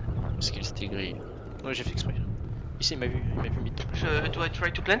 Parce qu'il s'était grillé. Ouais, j'ai fait exprès. Ici, il m'a vu mid top. Do I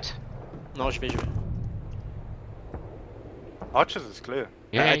try to plant? Non, je vais. Archers is clear.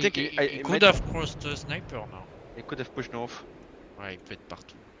 Yeah, I think he could have crossed the sniper now. He could have pushed north. Ouais, il peut être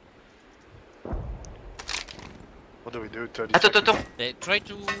partout. What do we do? 30 Attends. Hey, try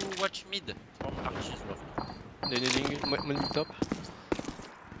to watch mid from arches left. They're needing one mid top.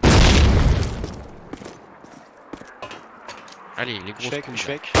 Allez, les gros Shake, coups,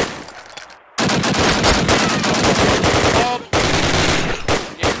 là. shake.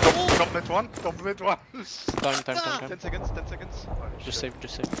 Top mid one. Time. 10 seconds, 10 seconds. Just save.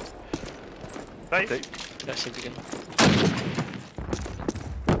 Dave. Yeah, save again.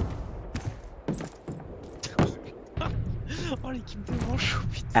 Oh, l'équipe de manche,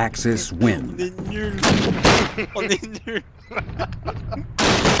 putain. Axis On win. est nuls. On est nuls.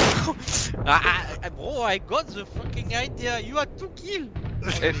 Bro, I got the fucking idea. You had to kill.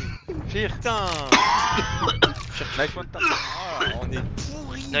 F. Fear. Putain. Nice one tap. Oh, on est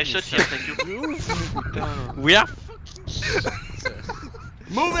pourris. Nice shot here, thank you. Putain. We are fucking shit.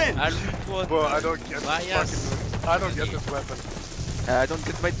 Move it! Allume-toi. Bro, I don't get Bias. this fucking... I don't get this weapon. I don't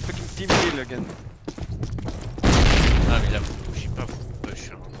get my fucking team kill again. Ah, mais là, je sais pas, je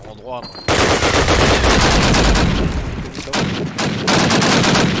suis à un bon endroit. Moi.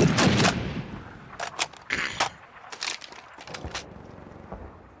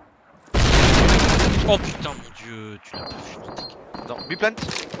 Oh putain, mon dieu, tu l'as pas vu, Mortek. Non, we plant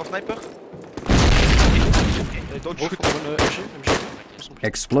for sniper. Don't Roof, shoot. one MG.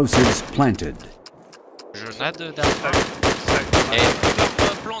 Explosives planted. Je nade derrière. Hey,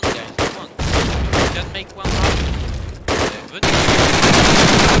 plant, guys, plant. You can make one round. Venez.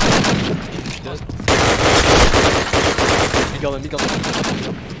 Mid garden.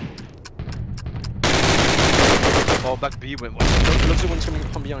 Oh, back B, one. Loftzu one's coming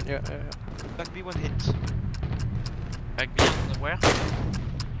from behind, yeah. Back B, one hit. Back beyond where?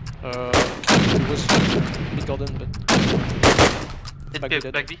 It was mid garden, but... Dead Back B, B,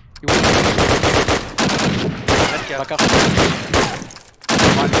 dead. back B. He was... Back up.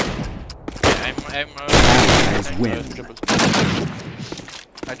 I'm Allies win.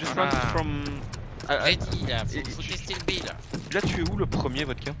 I just Voilà. ran from... ready là, faut tester le B là. Là, tu es où le premier,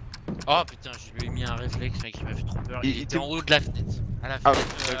 vodka? Oh putain, je lui ai mis un réflexe mec qui m'a fait trop peur. Il était en haut de la fenêtre. À la Ah,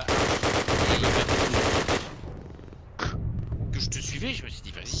 fenêtre. Et il m'a fait que je te suivais, je me suis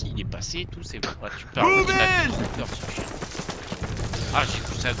dit vas-y, il est passé et tout, c'est bon. Ah, tu parles, il m'a fait trop peur ce chien. Ah, j'ai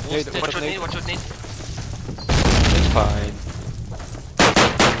vu sa grosse Hey, tête. Watch out nade, watch out nade. It's fine.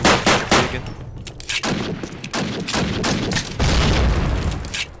 Again.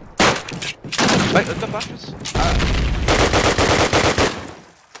 Wait, top arches?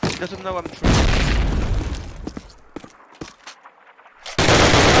 He doesn't know I'm true.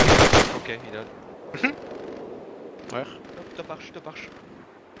 Okay, he does. Where? Top arche.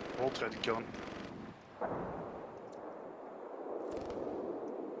 All ready gun.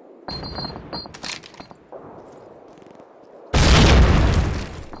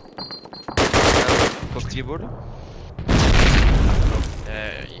 Possible?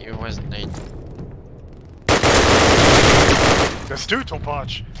 It was nade. There's two top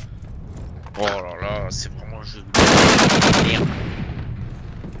arch. Oh là là, c'est vraiment un jeu de merde.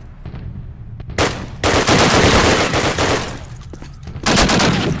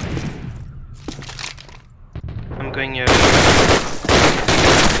 I'm going.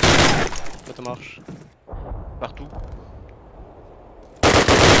 Bottom arch. Partout.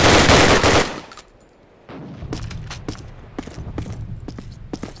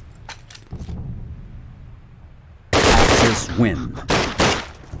 Axis win.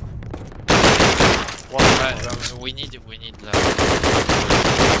 We need là.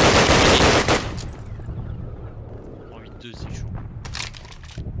 En 8-2 c'est chaud.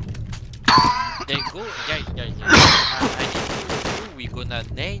 Then go, guys. I need to we gonna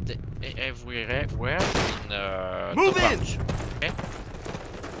nade everywhere in Move top in! arch, okay?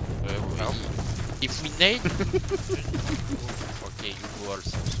 If we nade, okay, you go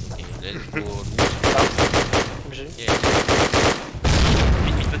also. Okay, let's go. MG. Yeah.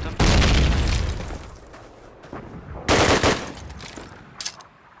 Mid bottom.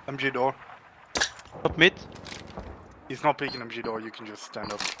 MG door. Top mid. He's not peeking MG door, you can just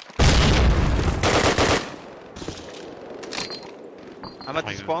stand up. I'm at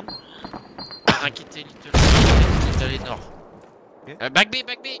spawn. Un quitté little nord. Okay. Back B.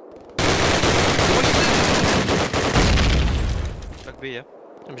 Back B, yeah.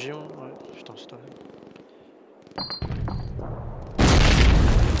 MG, ouais. Putain, c'est toi.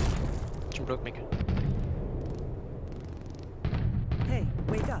 Tu me bloques, mec. Hey,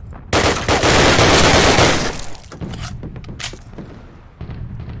 wake up.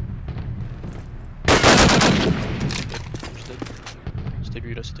 C'était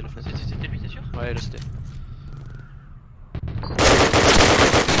lui là, c'était la fin. C'était lui, t'es sûr? Ouais, là c'était.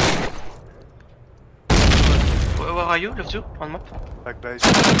 Where are you, Loftzu? On map? Back base.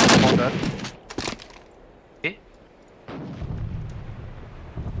 On that. Okay.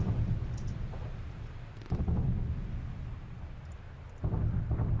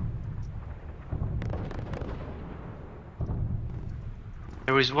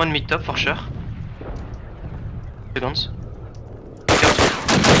 There is one mid top for sure. Seconds.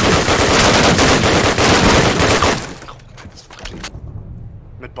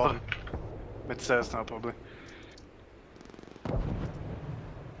 Mid bottom. Mid stairs now, probably.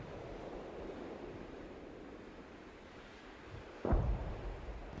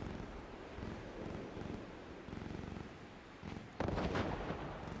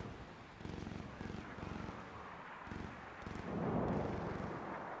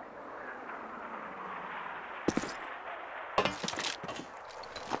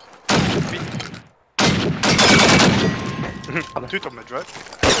 Two top mid, right?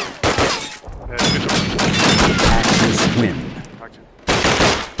 Yeah, mid top. Axis win. Okay.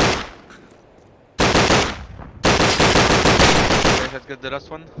 Okay, let's get the last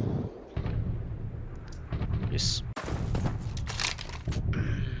one. Yes.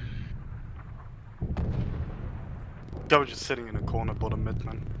 Guy was just sitting in a corner, bottom mid,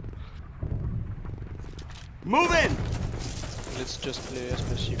 man. Move in! Let's just play as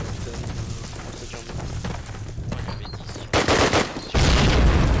passive after jump.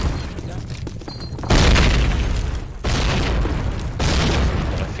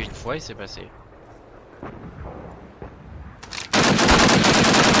 On l'a fait une fois et c'est passé.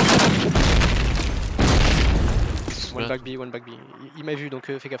 One back B, one back B. Il m'a vu donc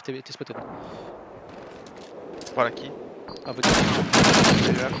fais gaffe, t'es spotted. Voilà qui. Ah, votre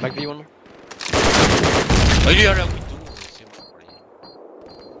back B, one. Oh, il est à la window, c'est bon.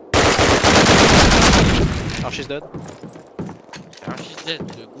 Arch is dead. Arch is dead,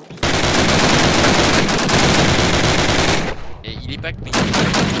 le goût. Et il est back B.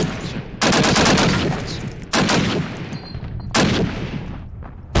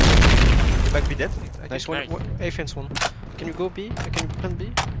 Back B dead. Nice one. A fence one. Can you go B? Can you plant B?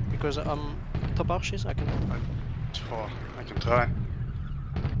 Because top arches, I can. Oh, I can try.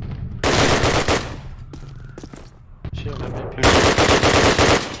 Sure, maybe.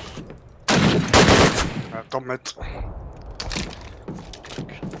 Top mid.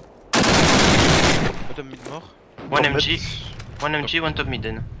 Bottom mid mort. One Top MG. mid. One MG, one top mid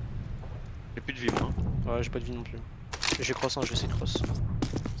then. J'ai plus de vie moi. Ouais, j'ai pas de vie non plus. J'ai cross, hein, je vais essayer de cross.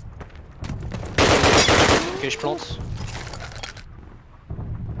 Ok, je plante.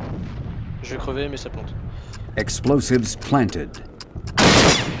 Je vais crever, mais ça plante. Explosives planted.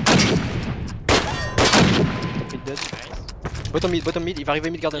 Top mid dead. Bottom mid, il va arriver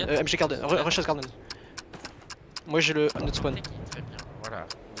mid garden. MG garden, rush as garden. Moi j'ai le notre spawn. Très bien, voilà,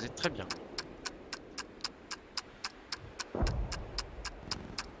 vous êtes très bien.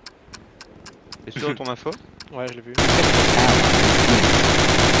 T'es sûr de ton info? Ouais, je l'ai vu.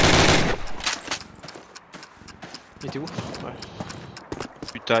 Il était où? Ouais.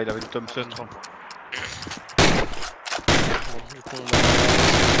 Putain, il avait une Thompson. Bon, du coup, on va...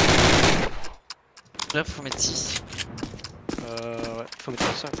 Là, faut mettre 6. Ouais, faut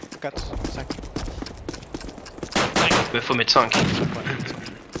mettre 5, 4, 5. Bah, faut mettre 5.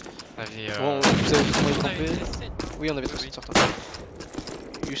 On avait. Bon, vous avez justement On avait campé. 7. Oui, on avait tous certains.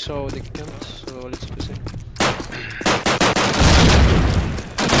 You saw the camp, so let's proceed.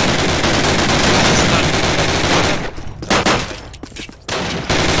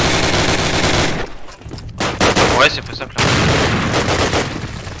 Ouais, c'est pas simple.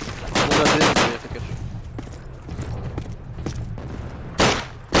 On va bien, mais faites gaffe.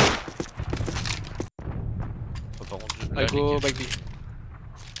 Oh, par contre, I go back B.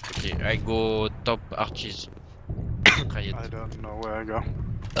 Ok, I go top arches. Riot. I don't know where I go.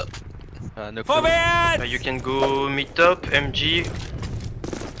 No For clue. it! You can go mid top, MG.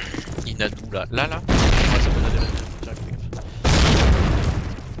 Inadou là. Là. Ouais, ça peut aller direct, fais gaffe.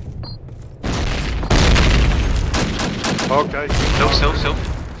 Okay. So.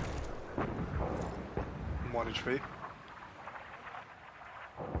 1 HP.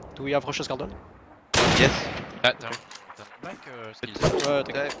 Do we have Russia's Garden? Yes. Ah, t'as un back Skitzor. Ouais,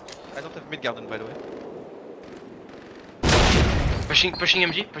 t'inquiète. I don't have mid garden by the way. Pushing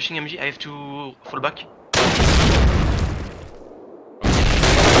MG, I have to fall back.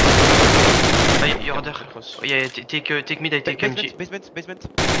 You're there. Oh, yeah, take mid, I take MG. Basement.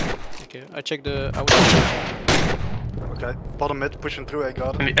 Okay, I check the out. Okay. Bottom mid, pushing through A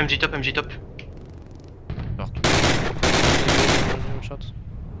garden. MG top. Shot.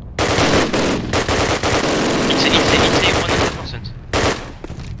 It's a 100%.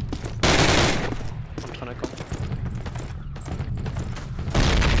 I'm trying to come.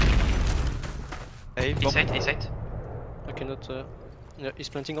 Hey, bomb. A site. I cannot. Yeah, he's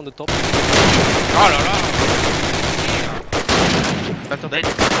planting on the top. Oh là là. Planter Dead.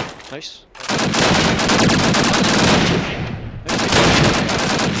 Nice.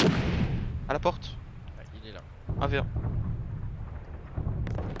 À la porte. Ah, il est là. 1v1.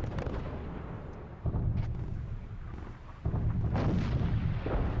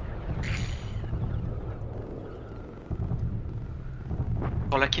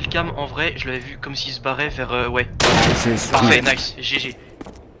 Pour la killcam, en vrai, je l'avais vu comme s'il se barrait vers. Ouais. Axis Parfait, win. nice. GG.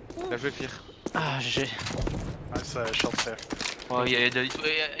 Là je vais faire. Ah, GG. Nice shot there. Oh, yeah,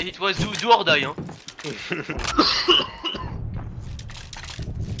 it was do or die, hein. Mais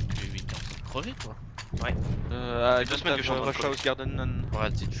oui, t'es en train de crever toi. I Deux just semaines que je suis en have train de Russia's garden and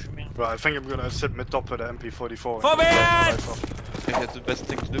Arrêtez de fumer. Right, I think I'm gonna sit mid top with the MP44. For it! I think that's the best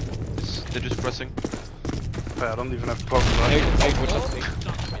thing to do. They're just pressing. I don't even have problems. Hey, Right? watch out. Putain,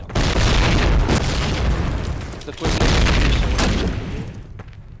 merde. That was not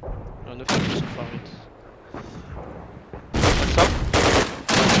no, nothing so far it.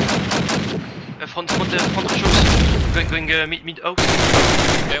 Front shows. Going mid out.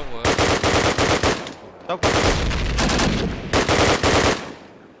 Ouais, ouais. Top.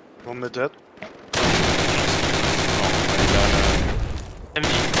 One mid dead. MG.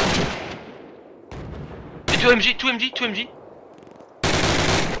 Et 2 MG.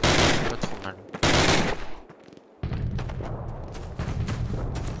 Pas trop mal.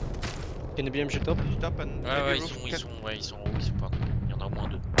 Can it be MG top? Top and Ouais, maybe ouais, roof. ils sont en haut, ils sont partout. Il y en a au moins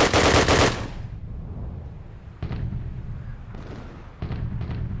 2.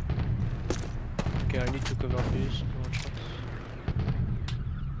 Okay, I need to cover this. Watch out.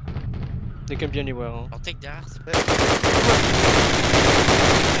 They can be anywhere. Hein. Alors, take derrière, c'est pas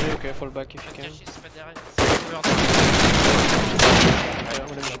Okay, fall back if you can. caché, c'est pas derrière. C'est cover Yeah,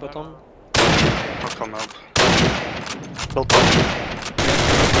 on MG bottom. I'll come out. Still top.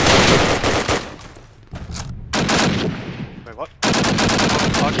 Wait, what?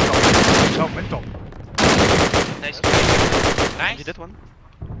 No, mid top. Nice. You Nice. that one?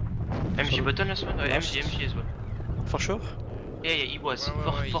 MG button last one? Ouais, MG as well. For sure? Yeah, he was.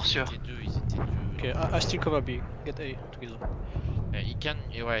 Ouais, For sure. Ils étaient deux. Okay, I still cover B. Get A together. He can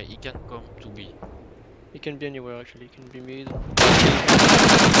come to B. He can be anywhere actually. He can be mid.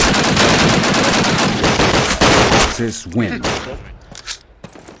 Axis win.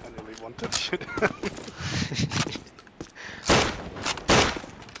 I nearly wanted shit.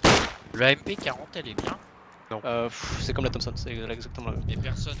 Le MP40 elle est bien, C'est comme la Thompson, c'est exactement la même. mais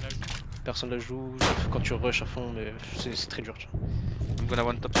personne la joue. Personne la joue, sauf quand tu rush à fond, mais c'est très dur. Tu vois. I'm gonna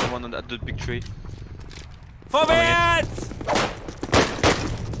one top someone at the big tree. For it!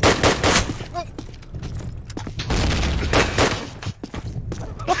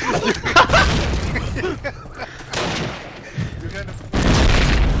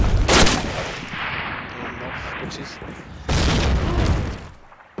 North, boxes.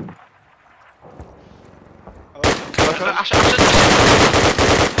 Archer.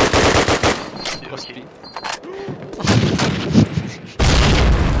 Cross B.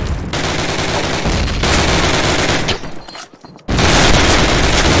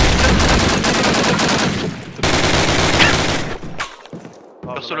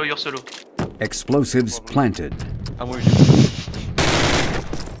 You're solo. Explosives planted. Ah, moi,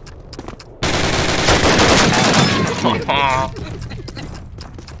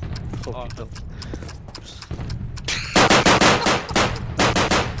 Oh putain.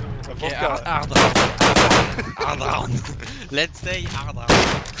 Ok, hard round. Hard round. Let's say hard round.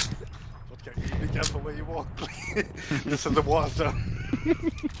 Okay, be careful where you walk. This is the war zone.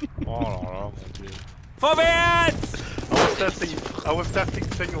 Oh là là, mon dieu. Vorwärts! I was testing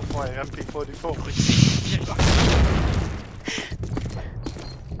single fire MP44.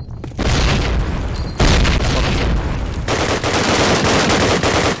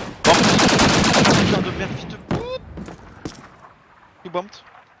 putain de merde, fils de pute! You bumped.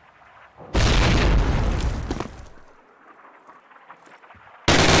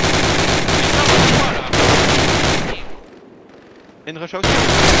 In rush out.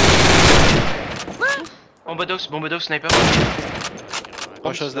 Bombe sniper.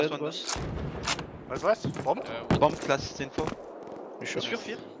 Rush is dead, one. boss. Was? Bomb? Bomb, last info. Je suis Sûr,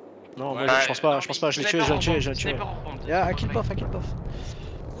 Fir? Non, moi Ouais, je pense pas, je l'ai tué, je l'ai tué. Sniper hors bombe. Yeah, I killed both.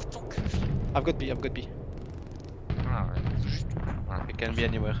 Ouvre ton cul. I've got B. Ah ouais, juste. Voilà. It can be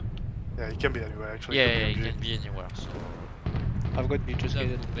anywhere. Yeah, he can be anywhere actually. Yeah, Could be it MG. can be anywhere. So, I've got B, just get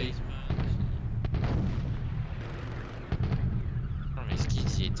it. basement. Non mais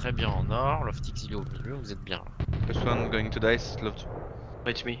Skitzor il est très bien en or, Loftzu il est au milieu, vous êtes bien là. This one going to dice, Loftzu.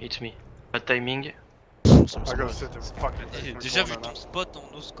 It's me. Bad timing. Ça me I semble. gotta sit in fucking J'ai basement déjà vu corner ton spot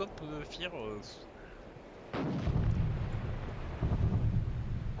en no-scope, Fir.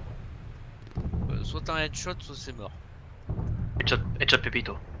 Soit t'as un headshot, soit c'est mort. Headshot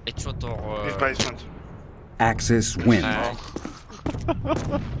Pepito. Headshot or. now. His basement. Axis wins.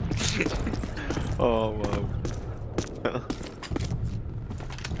 Oh wow.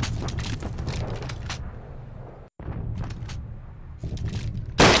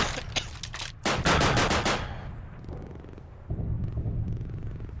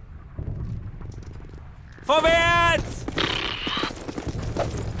 Vorwärts! I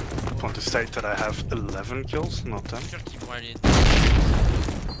want to state that I have 11 kills, not 10. Je suis sûr qu'ils vont aller.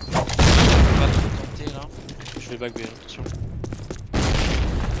 Pas trop tenté là. Je vais back B, attention.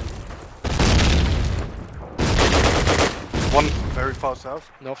 One very far south.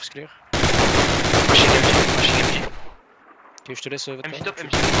 North is clear. Rushing MG. Ok, je te laisse votre MG plan. top.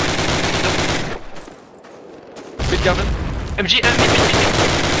 Mid garden. MG.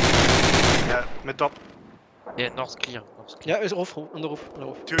 Yeah, mid top. Yeah, north clear. Yeah, roof, on the roof.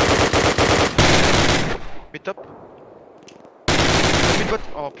 Two. Mid top. Mid bot.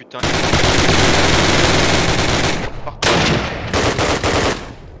 Oh putain.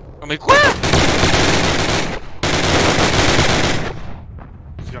 Oh mais quoi?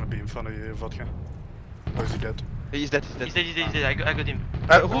 He's gonna be in front of you, Vodka. Or is he dead? He's dead. He's dead. I got him.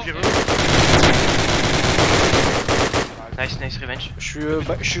 Roof. Nice revenge. Je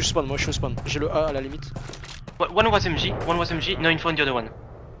suis spawn, moi je suis spawn. J'ai le A à la limite. One was MG. No info on the other one.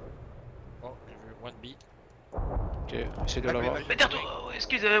 Oh, j'ai vu 1B. Ok, essaye de l'avoir. Derrière toi.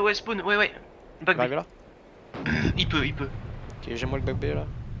 Excuse, ouais, spawn. Ouais. Back Il va arriver B. là. Il peut. Ok, j'ai moi le back B là.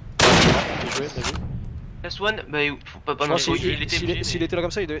 Bien joué. Last one, bah faut pas Je non, pense il était MG. s'il était là comme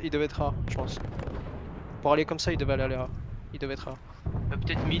ça, il devait être A, je pense. Pour aller comme ça, il devait aller à A. Il devait être A.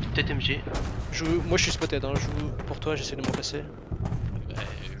 Peut-être mid, peut-être MG. Moi je suis spotted, hein. Je joue pour toi, j'essaie de me remplacer.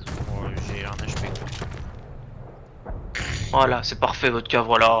 J'ai un HP. Voilà, c'est parfait votre cas,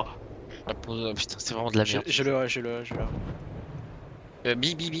 voilà. La pause, putain, c'est vraiment de la merde. J'ai le A. B.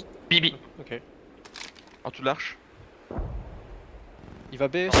 Bibi. Ok. En tout l'arche. Il va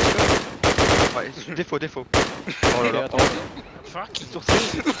B, Ouais, défaut. Oh là là. Attends, Fuck.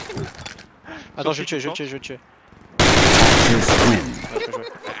 attends, je vais le tuer. Axis win. Ouais, bien joué.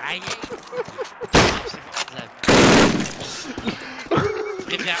 Aïe. C'est vraiment de la merde. Je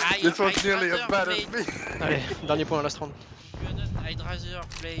préfère aïe. This was nearly as bad as me. Allez, dernier point, last round. I'd rather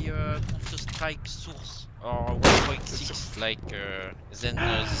play Counter-Strike Source or 1.6 like than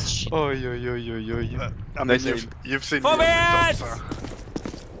this shit. Oi. I mean, Nice you've seen Vorwärts! the top, so.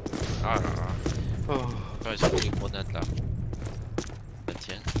 Ah là là. Oh. Enfin, j'ai pris les grenades là. La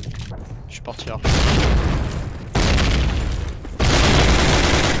tienne. Je suis parti là.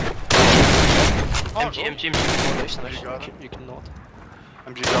 MG. Nice. got it. You can not.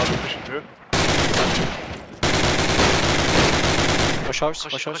 MG guard pushing through. Rush house.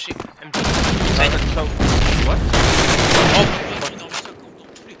 Rushing. MG. What? Oh, mais dans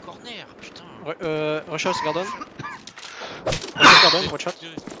tous les corners, putain. Rush house, garden. Watch out.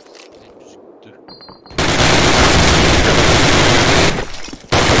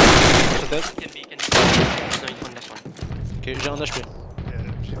 Dead. Can be. No info on last one. Ok, j'ai un HP. Yeah,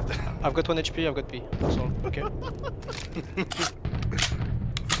 shift. I've got 1 HP, I've got P. That's all. Okay.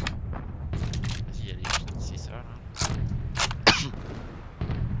 Vas-y, allez, c'est ça là.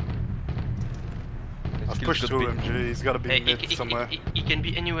 I've pushed through MG, he's gotta be Hey, mid somewhere. he can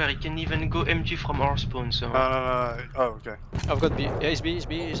be anywhere. He can even go MG from our spawn. So. No. Oh, okay. I've got B. Yeah, he's B,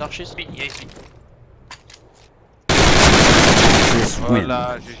 he's arches. B, yeah, B. Axis win.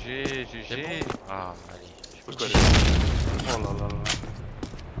 Voilà, GG, C'est GG. bon. Ah, allez. Oh là là là.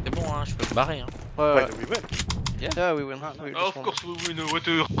 C'est bon, hein, je peux me barrer. Hein. Ouais, Wait, ouais. did we win? Yeah, we win. Ah, no. We Of just won. course we win. What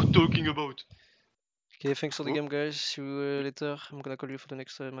are you talking about? Okay, thanks for the Cool. game, guys. See you later. I'm gonna call you for the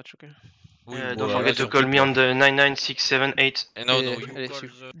next match, okay? Oui, Yeah, bon, don't bah, forget vas-y, to call on me peut on the 99678. pas. No, no, Et- you allez, call tu-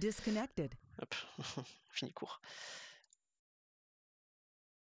 the... Disconnected. Hop, fini court.